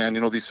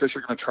 And, these fish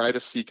are going to try to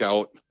seek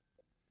out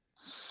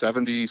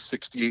 70,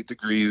 68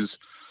 degrees.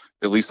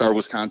 At least our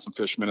Wisconsin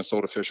fish,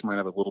 Minnesota fish might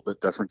have a little bit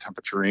different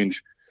temperature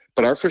range,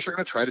 but our fish are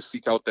going to try to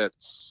seek out that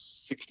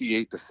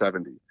 68 to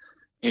 70.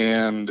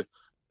 And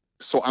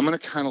so I'm going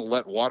to kind of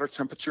let water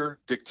temperature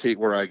dictate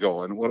where I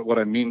go. And what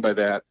I mean by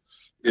that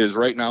is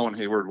right now in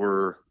Hayward,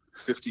 we're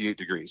 58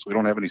 degrees. We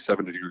don't have any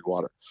 70-degree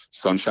water.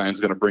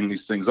 Sunshine's going to bring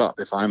these things up.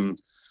 If I'm,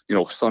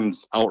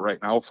 sun's out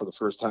right now for the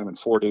first time in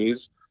 4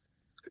 days,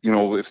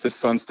 if this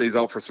sun stays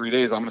out for 3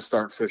 days, I'm going to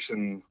start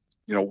fishing,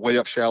 way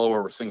up shallow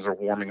where things are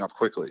warming up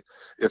quickly.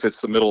 If it's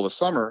the middle of the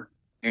summer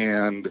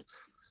and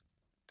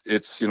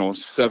it's,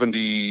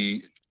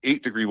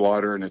 78-degree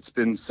water and it's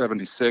been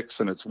 76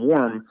 and it's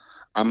warm,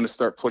 I'm going to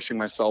start pushing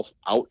myself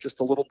out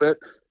just a little bit.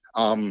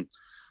 I'm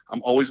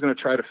always going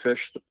to try to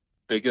fish the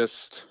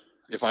biggest.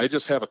 If I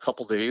just have a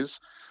couple days,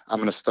 I'm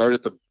going to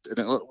start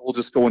we'll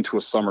just go into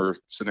a summer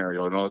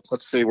scenario.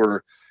 Let's say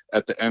we're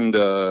at the end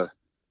of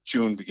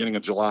June, beginning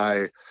of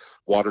July,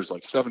 water's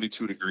like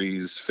 72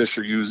 degrees. Fish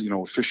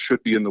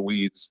should be in the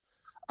weeds.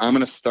 I'm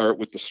going to start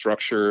with the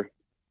structure,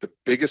 the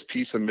biggest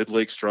piece of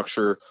mid-lake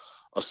structure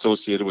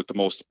associated with the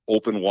most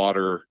open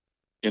water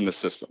in the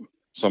system.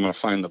 So I'm going to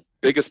find the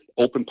biggest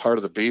open part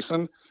of the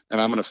basin,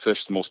 and I'm going to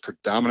fish the most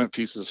predominant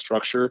pieces of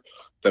structure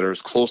that are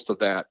as close to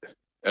that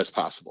as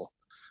possible.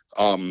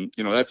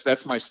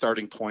 That's my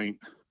starting point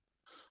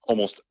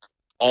almost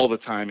all the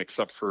time,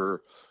 except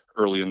for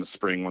early in the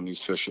spring when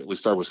these fish, at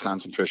least our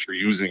Wisconsin fish, are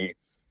using,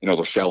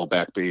 those shallow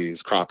back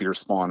bays. Crappie are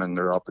spawning.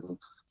 They're up in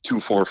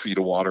 2-4 feet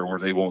of water where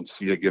they won't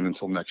see again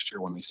until next year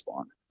when they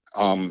spawn.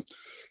 I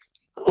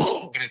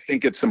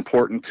think it's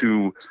important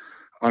to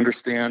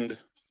understand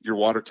your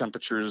water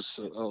temperatures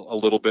a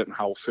little bit and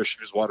how fish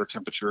use water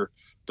temperature.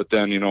 But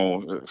then,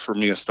 for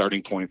me, a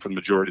starting point for the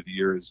majority of the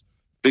year is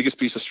biggest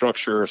piece of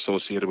structure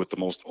associated with the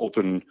most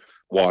open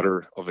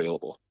water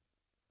available.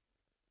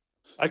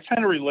 I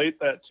kind of relate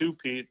that too,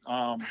 Pete.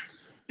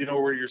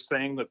 Where you're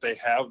saying that they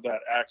have that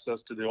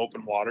access to the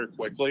open water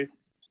quickly.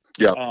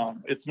 Yeah.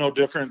 It's no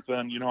different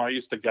than, I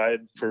used to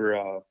guide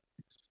for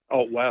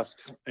out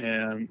west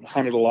and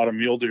hunted a lot of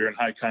mule deer in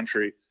high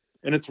country.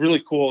 And it's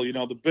really cool.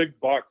 The big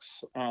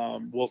bucks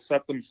will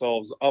set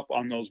themselves up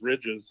on those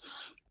ridges.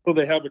 So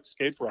they have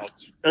escape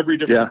routes every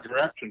different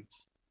direction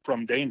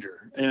from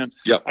danger. And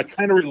I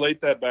kind of relate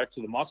that back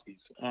to the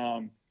muskies.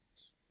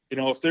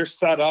 If they're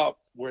set up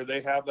where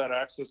they have that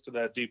access to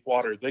that deep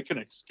water, they can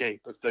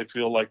escape if they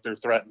feel like they're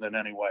threatened in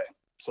any way.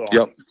 So,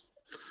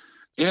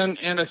 And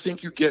I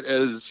think you get,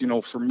 as you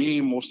know, for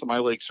me, most of my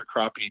lakes are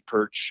crappie,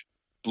 perch,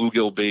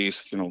 bluegill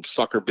based,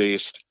 sucker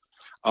based.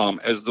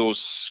 As those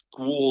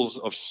schools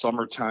of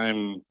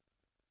summertime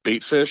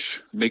bait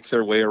fish make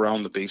their way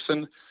around the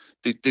basin,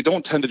 they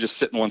don't tend to just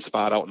sit in one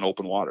spot out in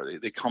open water.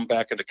 They come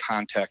back into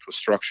contact with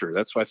structure.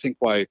 That's why I think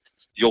why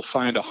you'll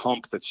find a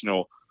hump that's,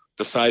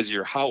 the size of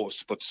your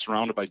house, but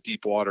surrounded by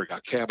deep water,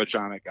 got cabbage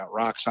on it, got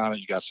rocks on it,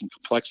 you got some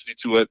complexity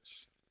to it.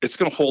 It's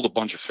going to hold a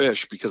bunch of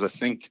fish because I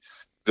think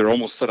they're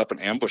almost set up in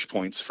ambush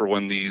points for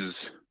when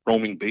these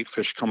roaming bait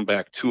fish come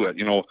back to it.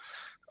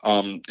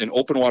 In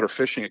open water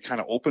fishing, it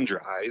kind of opens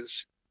your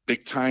eyes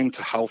big time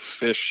to how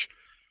fish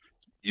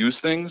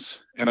use things.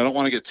 And I don't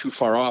want to get too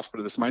far off,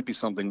 but this might be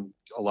something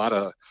a lot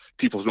of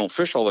people who don't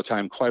fish all the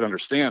time quite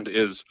understand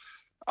is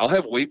I'll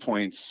have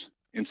waypoints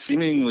in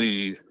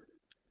seemingly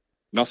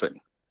nothing.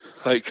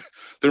 Like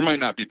there might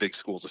not be big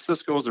schools of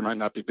Cisco's, there might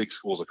not be big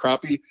schools of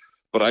crappie,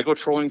 but I go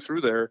trolling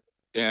through there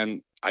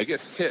and I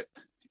get hit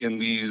in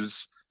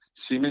these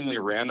seemingly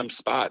random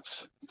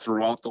spots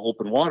throughout the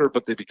open water,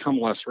 but they become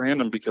less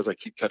random because I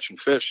keep catching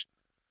fish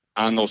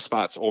on those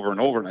spots over and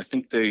over. And I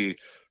think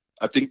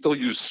they'll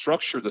use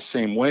structure the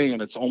same way.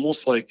 And it's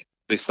almost like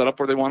they set up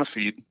where they want to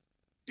feed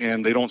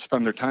and they don't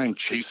spend their time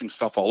chasing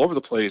stuff all over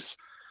the place.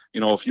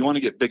 If you want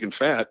to get big and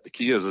fat, the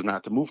key is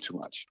not to move too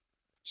much.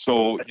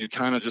 So you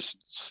kind of just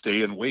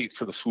stay and wait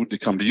for the food to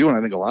come to you. And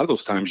I think a lot of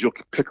those times you'll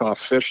pick off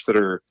fish that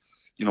are,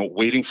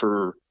 waiting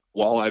for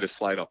walleye to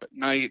slide up at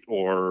night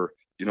or,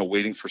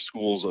 waiting for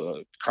schools of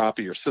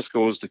crappie or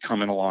Cisco's to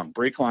come in along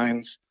break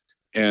lines.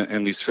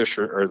 And these fish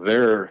are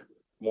there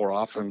more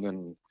often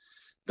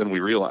than we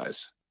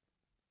realize.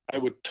 I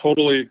would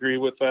totally agree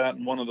with that.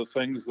 And one of the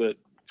things that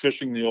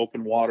fishing the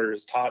open water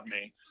has taught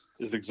me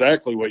is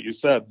exactly what you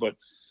said. But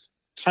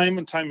time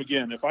and time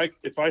again, if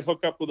I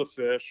hook up with a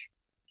fish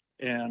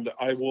and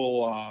I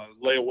will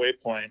lay a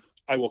waypoint,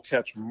 I will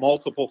catch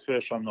multiple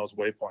fish on those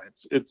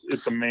waypoints.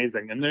 It's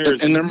amazing. And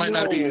there might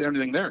not be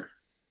anything there.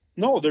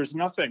 No, there's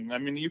nothing. I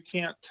mean, you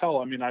can't tell.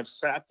 I mean, I've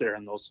sat there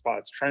in those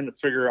spots trying to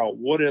figure out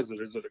what is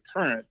it? Is it a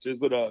current?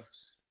 Is it a,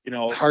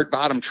 hard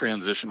bottom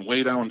transition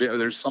way down there?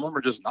 There's some of them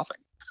are just nothing.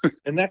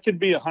 And that could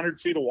be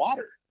 100 feet of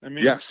water. I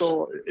mean, yes.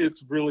 So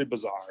it's really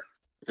bizarre.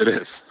 It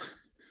is.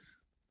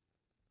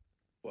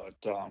 But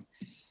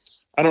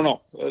I don't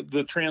know.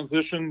 The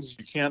transitions,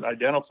 you can't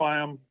identify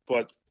them,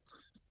 but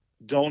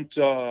don't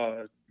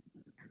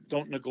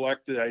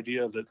neglect the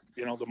idea that,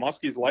 the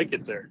muskies like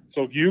it there.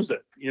 So use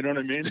it. You know what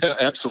I mean? Yeah,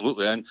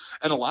 absolutely. And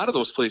a lot of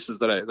those places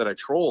that I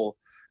troll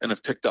and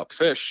have picked up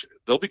fish,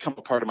 they'll become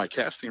a part of my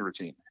casting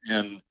routine.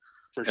 And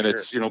sure.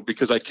 It's,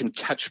 because I can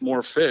catch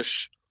more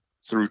fish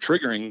through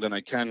triggering than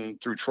I can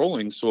through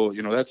trolling. So,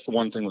 that's the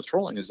one thing with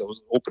trolling is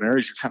those open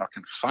areas, you kind of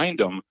can find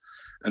them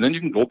and then you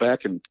can go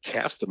back and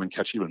cast them and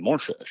catch even more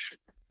fish.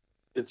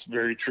 It's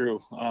very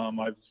true.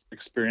 I've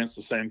experienced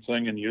the same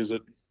thing and use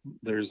it.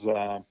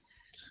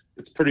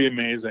 It's pretty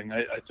amazing.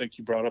 I think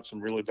you brought up some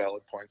really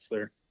valid points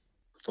there.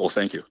 Well,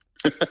 thank you.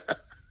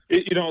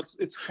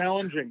 It's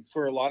challenging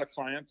for a lot of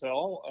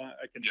clientele.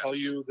 I can yes. tell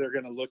you they're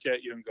going to look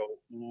at you and go,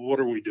 what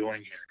are we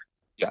doing here?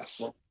 Yes.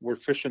 Well, we're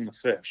fishing the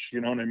fish. You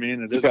know what I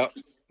mean? It is. Yeah.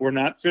 We're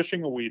not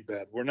fishing a weed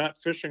bed. We're not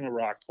fishing a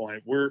rock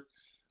point. We're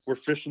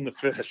fishing the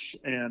fish.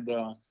 And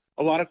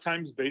a lot of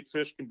times bait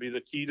fish can be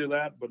the key to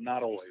that, but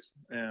not always.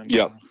 And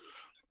yeah.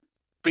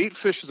 Bait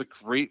fish is a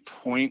great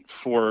point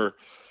for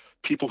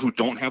people who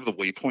don't have the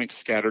waypoints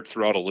scattered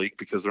throughout a lake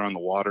because they're on the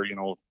water,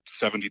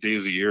 70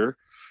 days a year.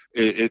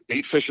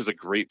 Bait fish is a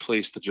great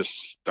place to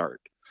just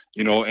start,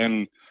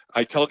 and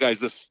I tell guys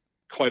this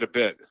quite a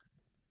bit.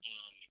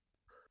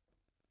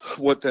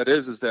 What that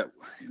is that,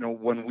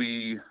 when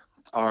we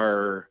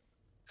are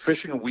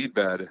fishing a weed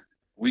bed,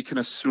 we can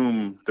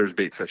assume there's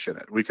bait fish in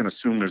it. We can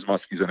assume there's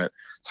muskies in it.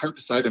 It's hard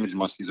to side image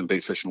muskies and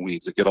bait fish and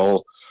weeds. It get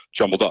all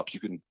jumbled up.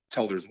 You can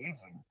tell there's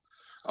weeds in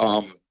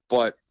them.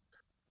 But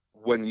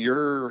when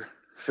you're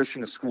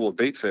fishing a school of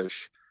bait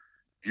fish,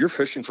 you're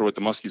fishing for what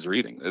the muskies are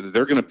eating.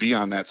 They're going to be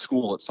on that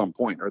school at some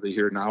point. Are they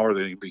here now? Are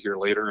they going to be here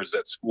later? Is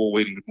that school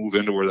waiting to move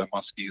into where that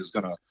muskie is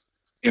going to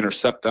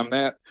intercept them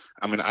at?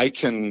 I mean, I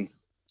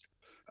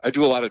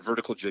do a lot of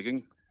vertical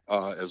jigging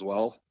as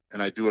well.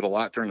 And I do it a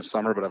lot during the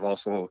summer, but I've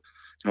also,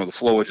 the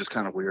flowage is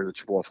kind of weird. The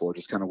Chippewa flowage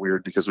is kind of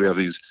weird because we have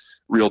these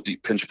real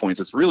deep pinch points.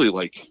 It's really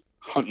like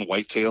hunting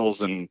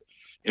whitetails and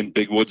in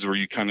big woods where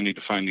you kind of need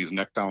to find these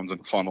neck downs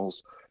and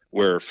funnels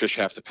where fish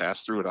have to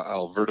pass through it.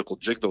 I'll vertical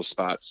jig those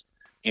spots.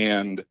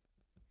 And,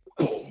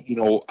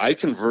 I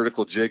can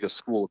vertical jig a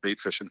school of bait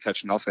fish and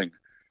catch nothing,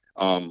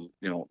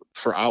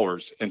 for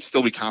hours and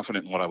still be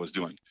confident in what I was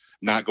doing.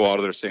 Not go out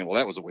of there saying, well,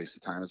 that was a waste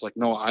of time. It's like,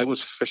 no, I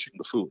was fishing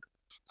the food.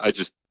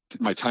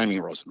 My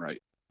timing wasn't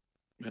right.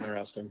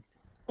 Interesting.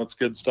 That's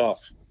good stuff.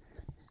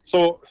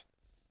 So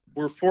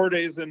we're 4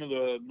 days into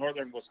the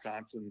northern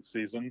Wisconsin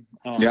season.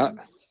 Yeah.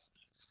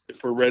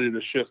 If we're ready to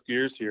shift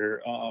gears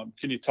here,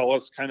 can you tell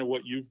us kind of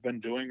what you've been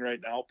doing right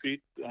now,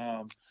 Pete?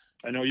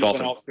 I know you've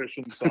been out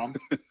fishing some.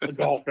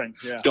 Golfing,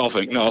 yeah.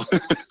 Golfing, no.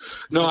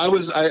 No,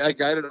 I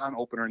guided on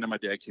opener and then my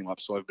dad came up,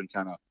 so I've been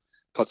kind of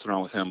puts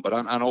around with him. But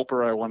on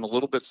Oprah, I went a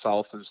little bit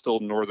south. It's still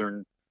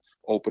northern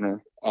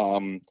opener.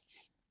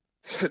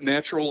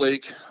 Natural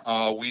lake,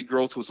 weed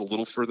growth was a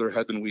little further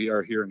ahead than we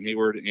are here in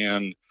Hayward,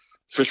 and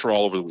fish were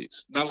all over the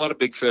weeds. Not a lot of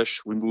big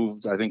fish. We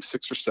moved, I think,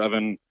 6 or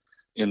 7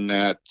 in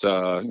that,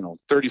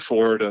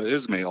 34 to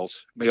is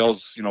males,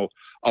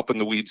 up in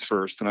the weeds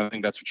first. And I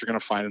think that's what you're going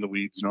to find in the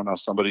weeds. Now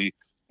somebody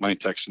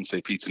might text and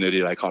say, Pete's an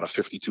idiot. I caught a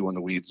 52 in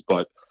the weeds.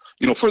 But,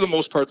 for the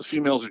most part, the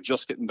females are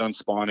just getting done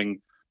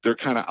spawning. They're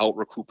kind of out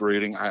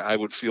recuperating. I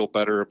would feel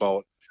better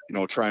about,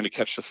 trying to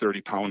catch the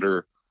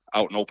 30-pounder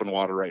out in open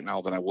water right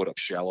now than I would up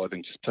shallow. I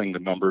think just playing the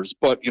numbers.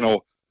 But,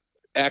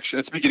 action,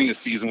 it's the beginning of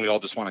the season. We all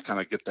just want to kind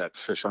of get that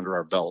fish under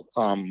our belt.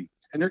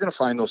 And you're going to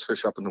find those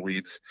fish up in the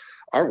weeds.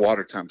 Our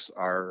water temps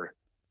are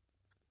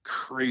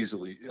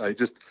crazily,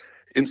 just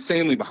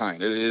insanely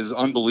behind. It is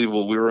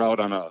unbelievable. We were out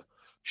on a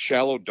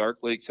shallow, dark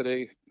lake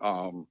today,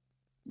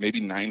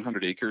 maybe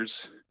 900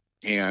 acres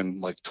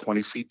and like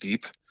 20 feet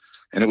deep.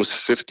 And it was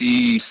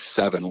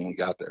 57 when we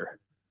got there.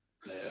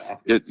 Yeah.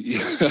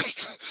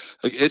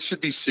 It should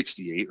be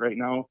 68 right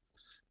now.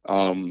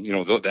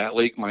 That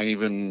lake might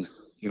even,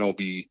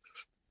 be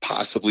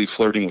possibly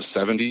flirting with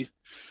 70.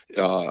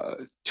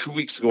 2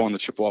 weeks ago on the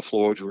Chippewa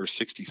Flowage, we were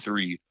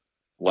 63.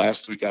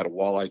 Last week, I had a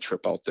walleye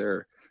trip out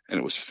there, and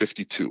it was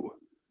 52.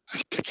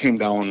 It came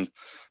down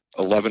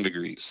 11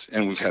 degrees,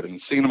 and we've had an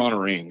insane amount of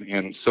rain.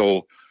 And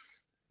so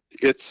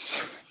it's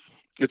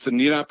a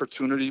neat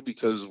opportunity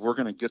because we're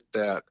going to get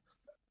that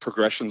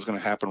progression is going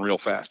to happen real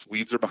fast.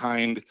 Weeds are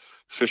behind,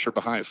 fish are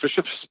behind. Fish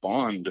have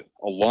spawned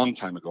a long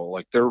time ago.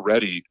 Like, they're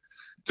ready.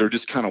 They're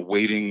just kind of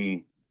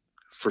waiting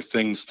for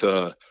things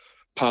to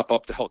pop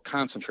up to help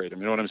concentrate them.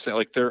 You know what I'm saying?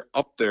 Like, they're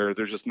up there.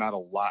 There's just not a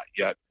lot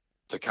yet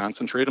to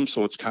concentrate them.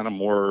 So it's kind of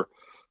more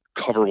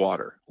cover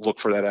water. Look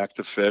for that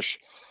active fish.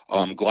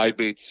 Glide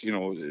baits,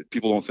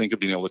 people don't think of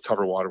being able to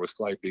cover water with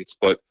glide baits,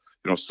 but,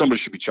 somebody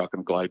should be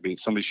chucking a glide bait.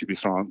 Somebody should be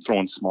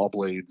throwing small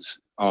blades.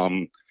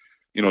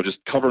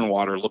 Just covering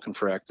water, looking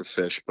for active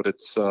fish. But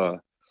it's,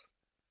 looking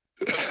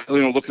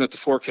at the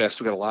forecast,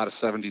 we got a lot of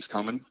 70s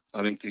coming.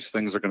 I think these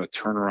things are going to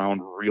turn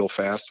around real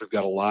fast. We've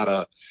got a lot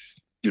of,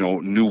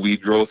 new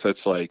weed growth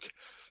that's like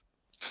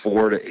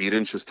 4 to 8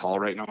 inches tall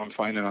right now. I'm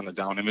finding on the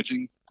down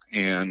imaging.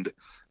 And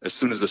as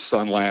soon as the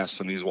sun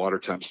lasts and these water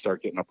temps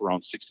start getting up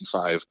around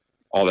 65,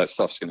 all that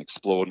stuff's going to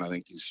explode. And I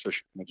think these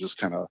fish are going to just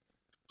kind of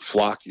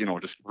flock,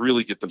 just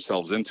really get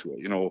themselves into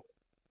it,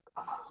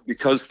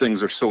 because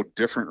things are so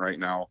different right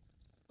now.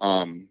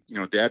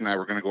 Dad and I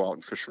were going to go out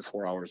and fish for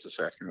 4 hours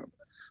this afternoon.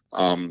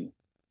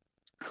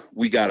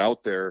 We got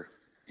out there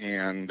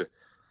and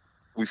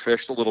we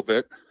fished a little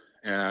bit,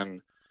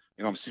 and,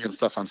 I'm seeing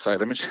stuff on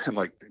side image and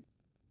like, it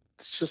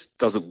just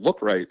doesn't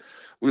look right.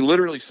 We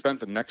literally spent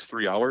the next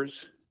 3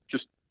 hours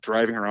just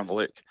driving around the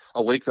lake,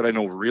 a lake that I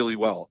know really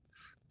well,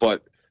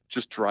 but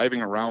just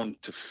driving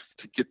around to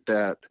get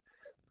that,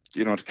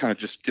 to kind of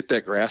just get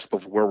that grasp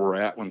of where we're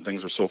at when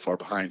things are so far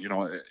behind.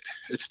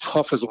 It's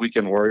tough as a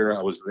weekend warrior.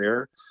 I was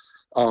there.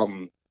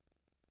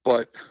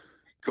 But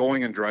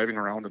going and driving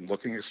around and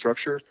looking at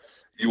structure,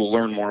 you will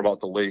learn more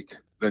about the lake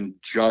than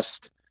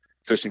just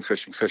fishing.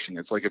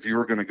 It's like if you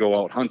were going to go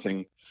out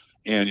hunting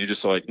and you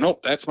just like,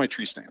 nope, that's my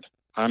tree stand.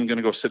 I'm going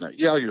to go sit in it.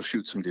 Yeah, you'll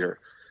shoot some deer.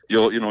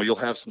 You'll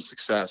have some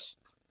success.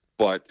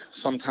 But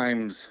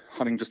sometimes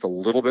hunting just a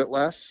little bit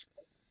less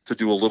to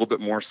do a little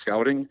bit more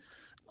scouting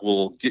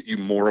will get you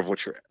more of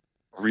what you're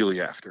really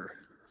after.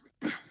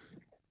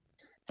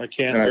 I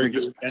can't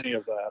argue with any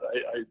of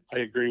that. I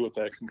agree with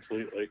that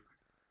completely.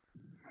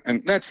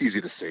 And that's easy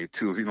to say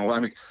too.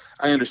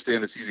 I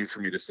understand it's easy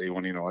for me to say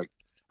when,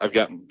 I've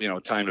got,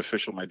 time to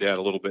fish with my dad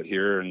a little bit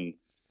here, and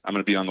I'm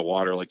going to be on the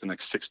water like the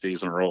next 6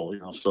 days in a row,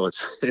 so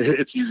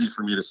it's easy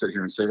for me to sit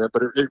here and say that,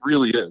 but it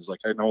really is.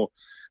 Like, I know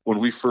when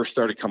we first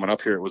started coming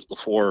up here, it was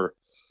before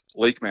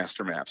Lake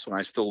Master maps. When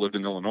I still lived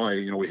in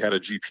Illinois, we had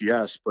a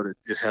GPS, but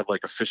it had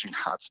like a fishing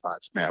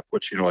hotspots map,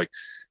 which,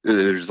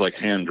 there's like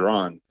hand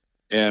drawn.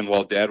 And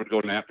while Dad would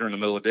go to nap during the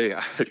middle of the day,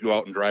 I'd go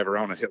out and drive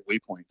around and hit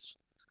waypoints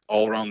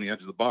all around the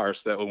edge of the bar,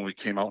 so that when we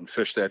came out and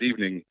fished that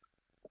evening,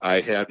 I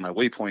had my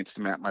waypoints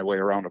to map my way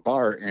around a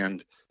bar,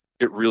 and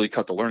it really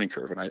cut the learning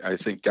curve. And I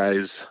think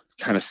guys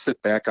kind of sit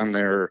back on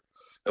their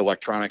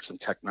electronics and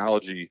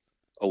technology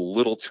a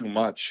little too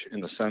much,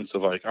 in the sense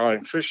of like, all right,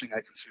 I'm fishing,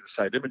 I can see the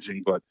side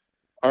imaging, but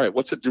all right,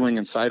 what's it doing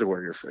inside of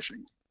where you're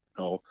fishing?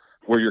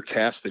 Where you're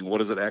casting, what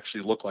does it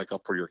actually look like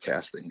up where you're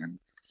casting?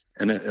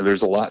 And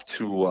there's a lot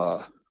to,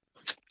 I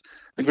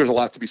think there's a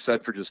lot to be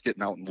said for just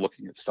getting out and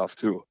looking at stuff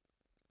too.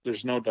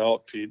 There's no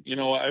doubt, Pete.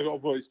 I've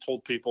always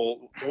told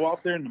people, go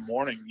out there in the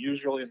morning.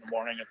 Usually in the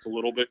morning, it's a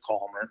little bit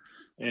calmer.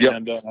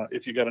 And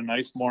if you got a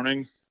nice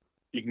morning,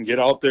 you can get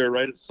out there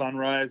right at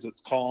sunrise.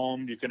 It's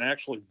calm. You can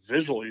actually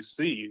visually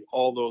see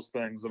all those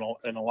things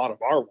in a lot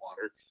of our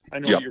water. I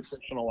know you're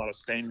fishing a lot of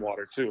stained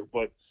water too,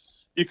 but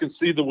you can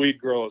see the weed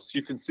growth.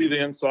 You can see the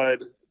inside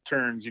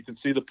turns. You can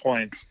see the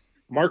points.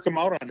 Mark them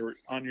out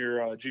on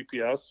your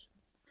GPS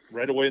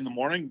right away in the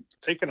morning.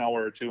 Take an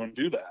hour or two and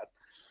do that.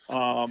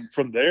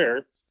 From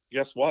there,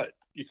 guess what?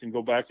 You can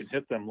go back and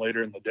hit them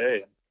later in the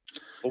day.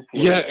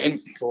 Hopefully, yeah,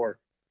 and sure.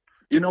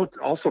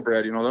 Also,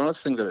 Brad, the other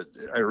thing that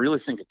I really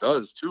think it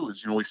does too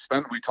is,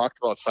 we talked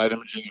about side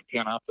imaging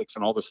and Panoptics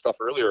and all this stuff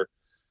earlier.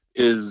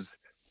 Is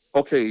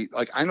okay.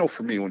 Like, I know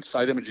for me, when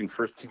side imaging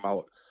first came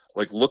out,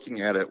 like,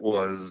 looking at it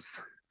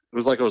was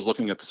like I was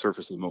looking at the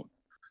surface of the moon.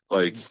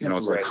 Like, it's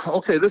Right. like,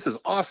 okay, this is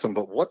awesome,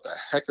 but what the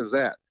heck is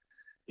that?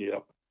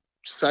 Yep.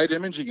 Side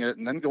imaging it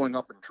and then going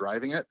up and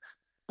driving it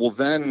will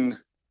then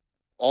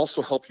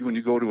also help you when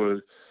you go to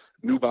a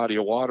new body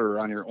of water or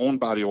on your own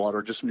body of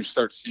water. Just when you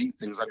start seeing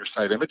things on your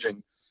side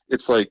imaging,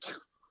 it's kind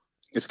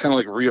of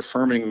like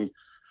reaffirming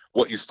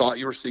what you thought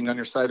you were seeing on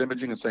your side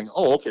imaging and saying,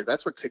 oh, okay,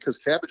 that's what, because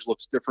cabbage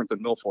looks different than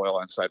milfoil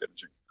on side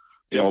imaging.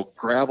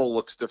 Gravel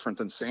looks different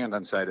than sand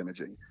on side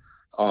imaging.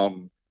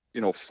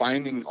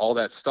 Finding all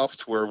that stuff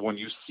to where when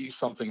you see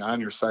something on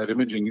your side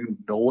imaging, you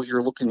know what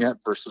you're looking at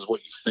versus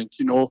what you think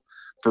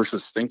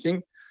versus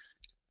thinking.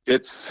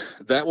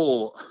 That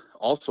will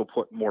also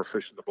put more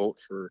fish in the boat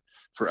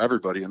for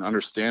everybody, and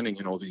understanding,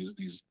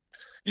 these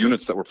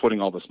units that we're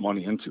putting all this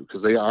money into,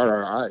 because they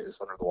are our eyes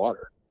under the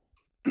water.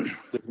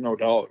 There's no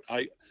doubt.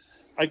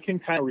 I can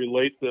kind of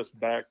relate this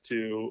back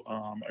to,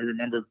 I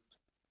remember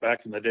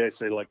back in the day,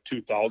 say like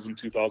 2000,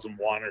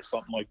 2001 or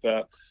something like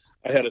that.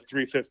 I had a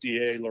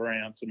 350A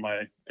Lowrance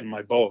in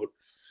my boat,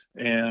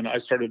 and I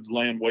started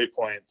laying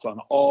waypoints on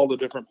all the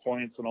different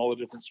points and all the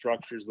different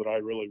structures that I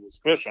really was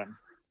fishing.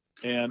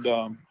 And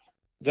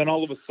then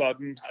all of a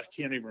sudden, I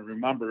can't even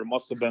remember, it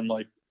must have been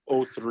like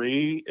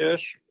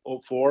 03-ish,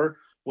 04,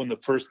 when the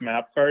first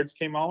map cards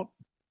came out.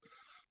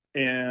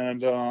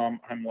 And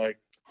I'm like,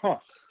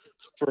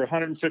 for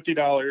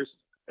 $150,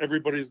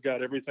 everybody's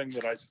got everything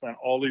that I spent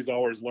all these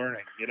hours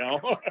learning,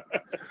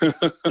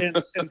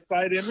 and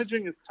side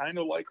imaging is kind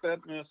of like that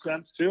in a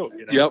sense too.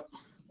 Yep.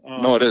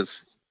 No, it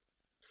is.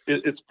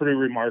 It's pretty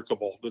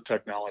remarkable, the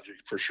technology,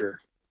 for sure.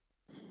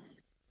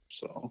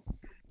 So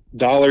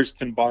dollars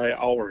can buy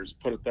hours,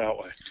 put it that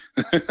way.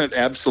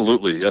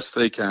 Absolutely. Yes,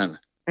 they can.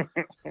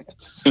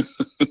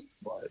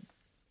 But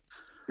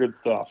good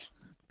stuff.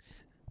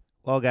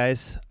 Well,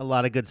 guys, a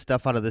lot of good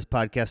stuff out of this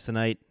podcast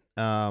tonight.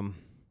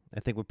 I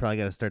think we probably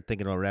got to start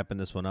thinking about wrapping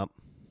this one up.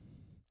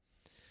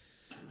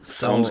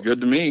 Sounds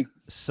good to me.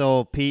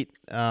 So, Pete,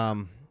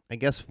 I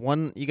guess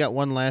you got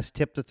one last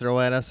tip to throw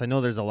at us. I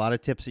know there's a lot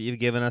of tips that you've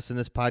given us in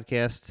this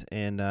podcast,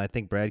 and I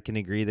think Brad can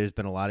agree. There's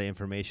been a lot of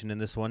information in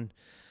this one.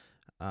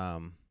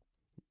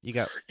 You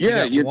got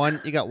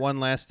one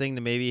last thing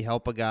to maybe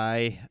help a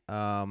guy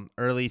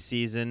early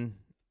season,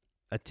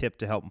 a tip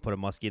to help him put a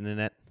muskie in the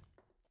net.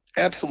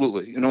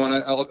 Absolutely. And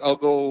I'll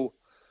go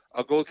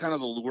kind of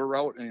the lure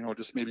route, and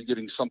just maybe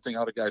getting something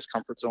out of guys'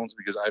 comfort zones,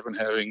 because I've been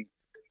having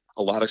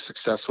a lot of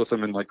success with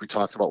them. And like we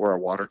talked about where our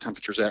water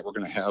temperature's at, we're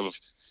going to have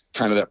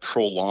kind of that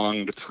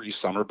prolonged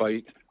pre-summer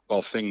bite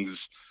while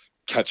things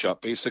catch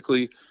up,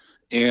 basically.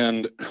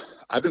 And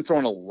I've been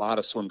throwing a lot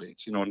of swim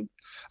baits, and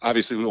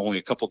obviously we only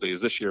a couple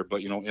days this year,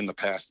 but in the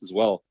past as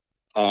well.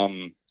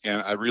 And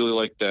I really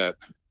like that,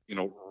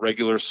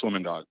 regular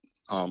swimming dog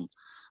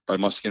by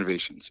Muskie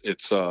Innovations.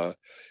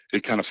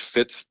 It kind of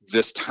fits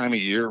this time of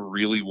year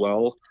really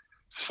well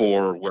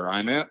for where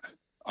I'm at.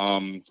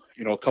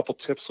 A couple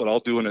tips that I'll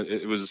do, and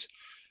it was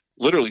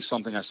literally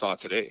something I saw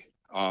today.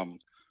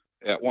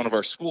 At one of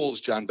our schools,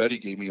 John Betty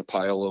gave me a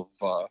pile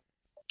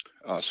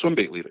of swim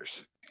bait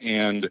leaders.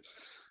 And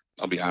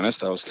I'll be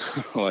honest, I was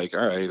kind of like,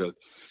 all right, a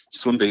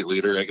swim bait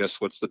leader, I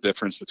guess what's the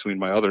difference between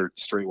my other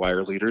straight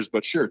wire leaders?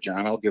 But sure,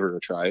 John, I'll give her a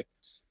try.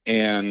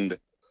 And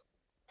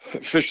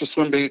fished the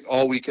swim bait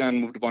all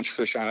weekend, moved a bunch of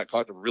fish on it,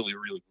 caught a really,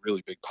 really,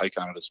 really big pike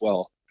on it as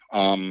well.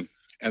 And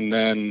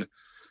then,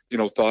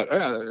 thought,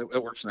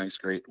 it works nice,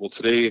 great. Well,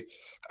 today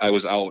I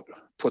was out,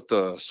 put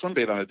the swim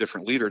bait on a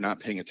different leader, not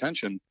paying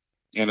attention.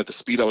 And at the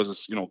speed I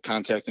was,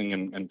 contacting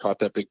and caught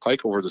that big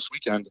pike over this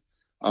weekend,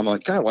 I'm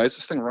like, God, why is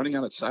this thing running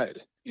on its side?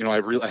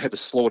 I had to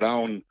slow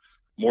down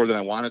more than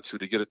I wanted to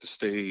get it to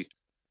stay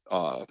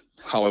how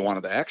I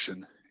wanted the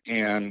action.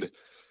 And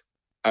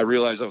I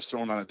realized I was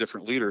throwing on a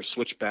different leader,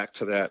 switched back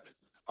to that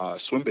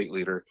swim bait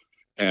leader,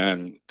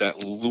 and that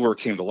lure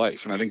came to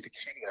life. And I think the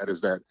key to that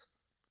is that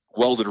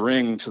welded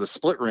ring to the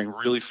split ring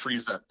really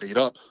frees that bait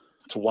up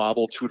to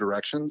wobble two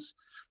directions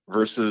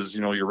versus,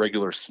 your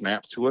regular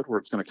snap to it, where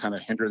it's going to kind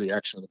of hinder the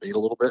action of the bait a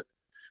little bit.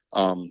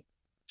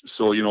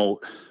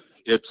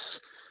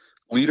 It's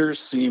leaders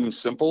seem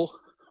simple,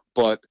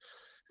 but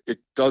it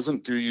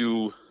doesn't do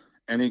you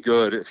any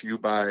good if you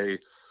buy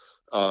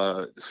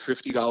a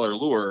 $50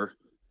 lure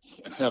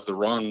and have the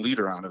wrong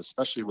leader on it,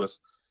 especially with,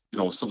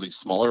 some of these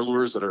smaller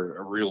lures that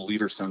are real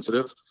leader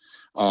sensitive.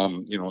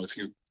 If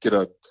you get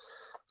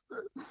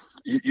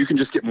you can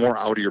just get more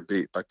out of your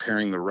bait by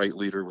pairing the right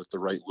leader with the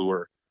right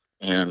lure.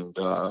 And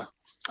I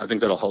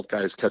think that'll help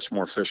guys catch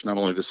more fish, not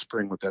only this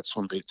spring with that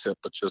swim bait tip,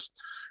 but just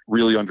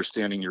really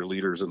understanding your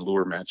leaders and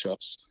lure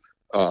matchups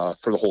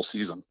for the whole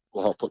season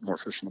will help put more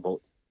fish in the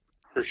boat.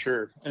 For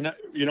sure. And,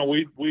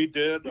 we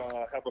did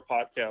have a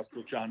podcast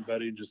with John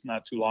Betty just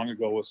not too long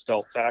ago with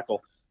Stealth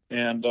Tackle.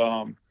 And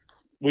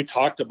we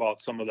talked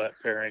about some of that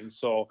pairing.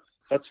 So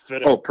that's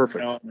fitting. Oh,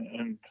 perfect.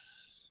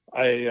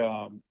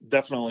 I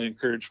definitely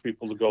encourage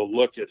people to go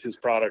look at his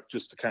product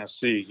just to kind of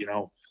see,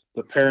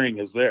 the pairing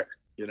is there,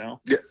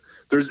 Yeah,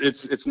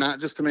 it's not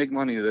just to make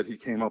money that he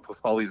came up with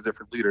all these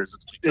different leaders.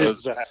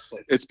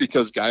 It's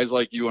because guys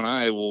like you and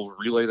I will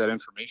relay that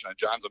information.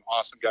 John's an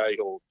awesome guy.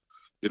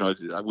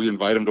 We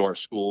invite him to our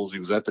schools. He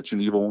was at the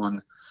Geneva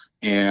one,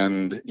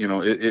 and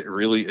it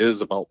really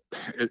is about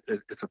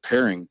it's a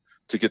pairing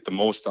to get the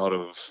most out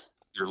of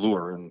your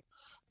lure,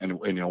 and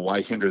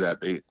why hinder that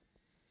bait.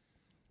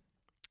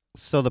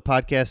 So the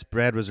podcast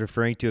Brad was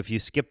referring to, if you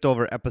skipped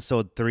over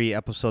episode 3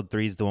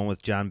 is the one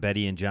with John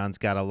Betty, and John's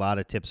got a lot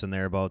of tips in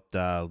there about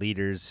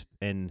leaders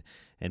and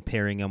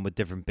pairing them with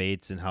different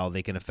baits and how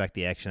they can affect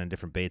the action on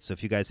different baits. So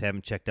if you guys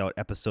haven't checked out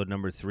episode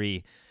number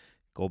 3,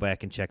 go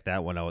back and check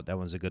that one out. That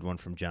one's a good one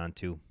from John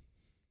too.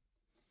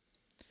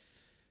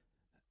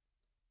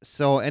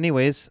 So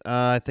anyways,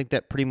 I think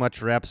that pretty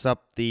much wraps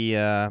up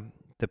the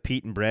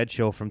Pete and Brad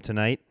show from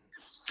tonight.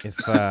 If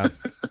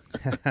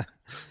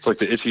It's like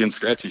the Itchy and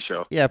Scratchy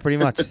show. Yeah, pretty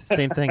much.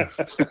 Same thing.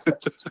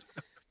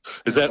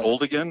 Is that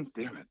old again?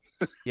 Damn it.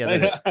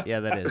 Yeah,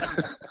 that is.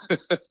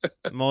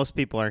 Most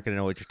people aren't going to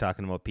know what you're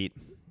talking about, Pete.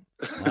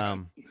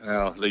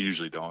 Well, they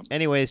usually don't.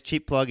 Anyways,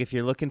 cheap plug. If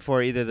you're looking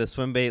for either the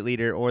swim bait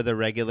leader or the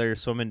regular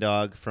swim and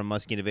dog from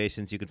Muskie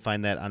Innovations, you can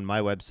find that on my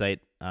website,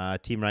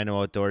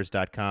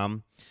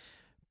 teamrhinooutdoors.com.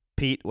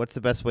 Pete, what's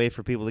the best way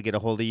for people to get a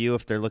hold of you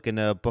if they're looking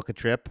to book a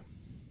trip?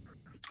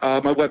 My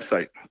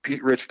website,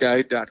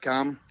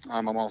 PeteRichGuide.com.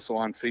 I'm also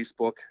on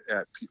Facebook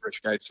at Pete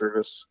Rich Guide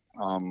Service.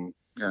 And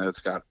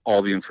it's got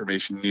all the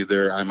information you need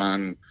there. I'm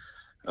on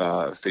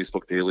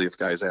Facebook daily if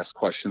guys ask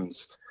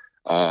questions.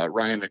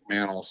 Ryan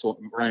McMahon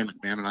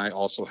and I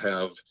also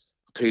have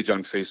a page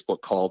on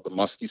Facebook called The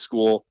Muskie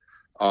School,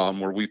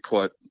 where we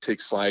take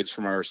slides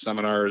from our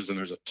seminars, and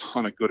there's a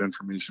ton of good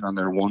information on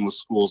there. 1 with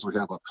schools we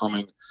have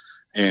upcoming,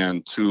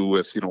 and 2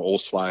 with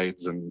old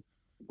slides, and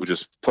we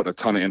just put a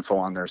ton of info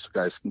on there so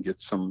guys can get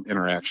some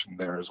interaction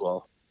there as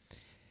well.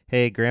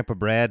 Hey, Grandpa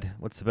Brad,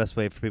 what's the best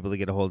way for people to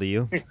get a hold of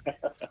you?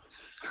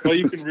 Well,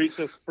 you can reach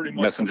us pretty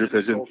much Messenger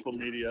pigeon. Social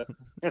media.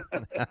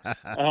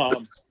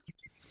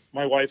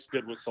 My wife's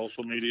good with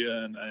social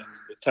media and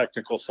the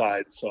technical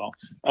side. So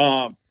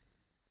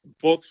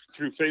both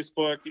through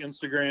Facebook,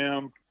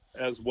 Instagram,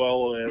 as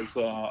well as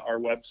our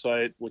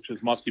website, which is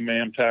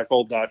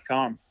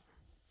muskiemayhemtackle.com.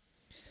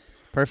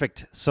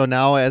 Perfect. So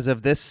now, as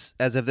of this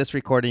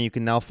recording, you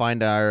can now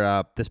find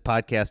our this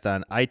podcast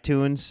on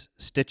iTunes,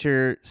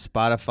 Stitcher,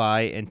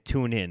 Spotify, and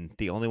TuneIn.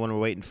 The only one we're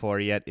waiting for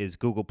yet is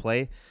Google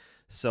Play.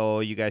 So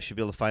you guys should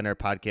be able to find our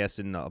podcast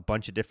in a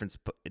bunch of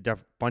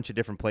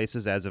different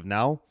places as of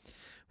now.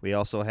 We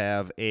also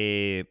have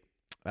a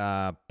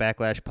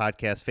Backlash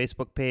Podcast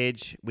Facebook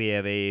page. We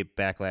have a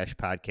Backlash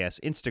Podcast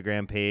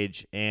Instagram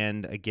page.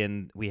 And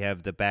again, we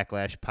have the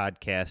Backlash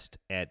Podcast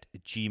at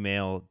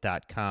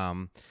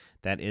gmail.com.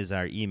 That is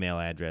our email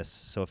address.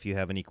 So if you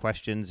have any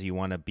questions, you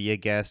want to be a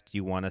guest,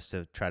 you want us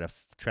to try to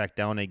track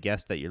down a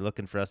guest that you're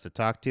looking for us to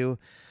talk to,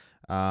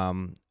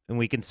 and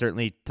we can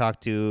certainly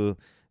talk to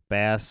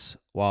bass,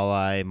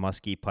 walleye,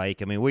 muskie,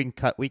 pike. I mean, we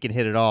can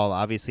hit it all.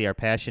 Obviously, our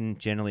passion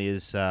generally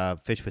is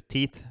fish with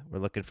teeth. We're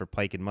looking for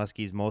pike and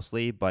muskies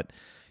mostly, but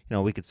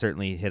we could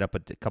certainly hit up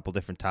a couple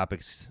different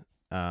topics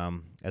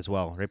as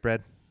well, right,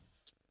 Brad?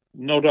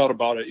 No doubt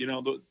about it.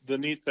 The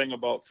neat thing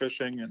about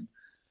fishing, and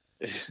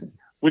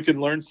we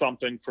can learn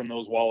something from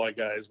those walleye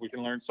guys. We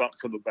can learn something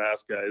from the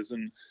bass guys,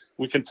 and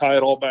we can tie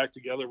it all back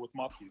together with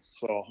muskies.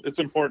 So it's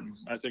important.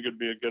 I think it'd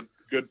be a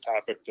good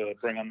topic to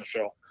bring on the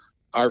show.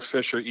 Our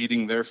fish are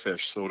eating their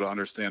fish, so to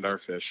understand our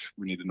fish,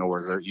 we need to know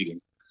where they're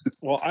eating.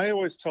 Well, I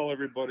always tell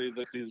everybody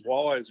that these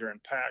walleyes are in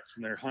packs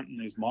and they're hunting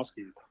these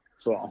muskies.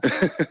 So,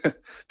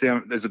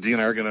 damn, is the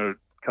DNR going to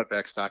cut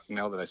back stocking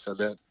now that I said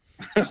that?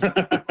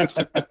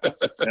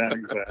 Yeah,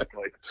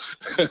 exactly.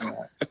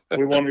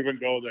 We won't even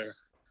go there.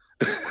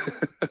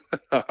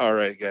 All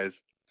right,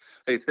 guys.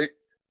 Hey,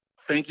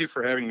 thank you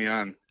for having me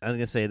on. I was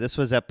going to say, this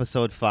was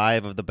episode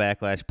 5 of the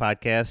Backlash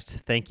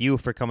Podcast. Thank you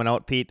for coming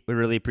out, Pete. We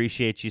really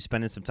appreciate you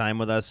spending some time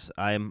with us.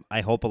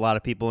 I hope a lot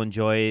of people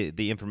enjoy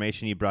the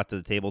information you brought to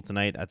the table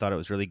tonight. I thought it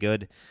was really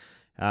good.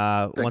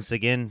 Once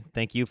again,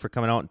 thank you for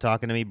coming out and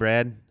talking to me,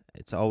 Brad.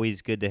 It's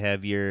always good to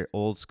have your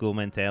old school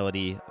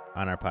mentality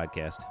on our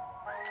podcast.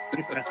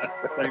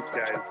 Thanks,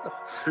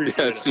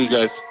 guys. See you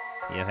guys.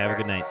 Yeah, have a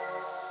good night.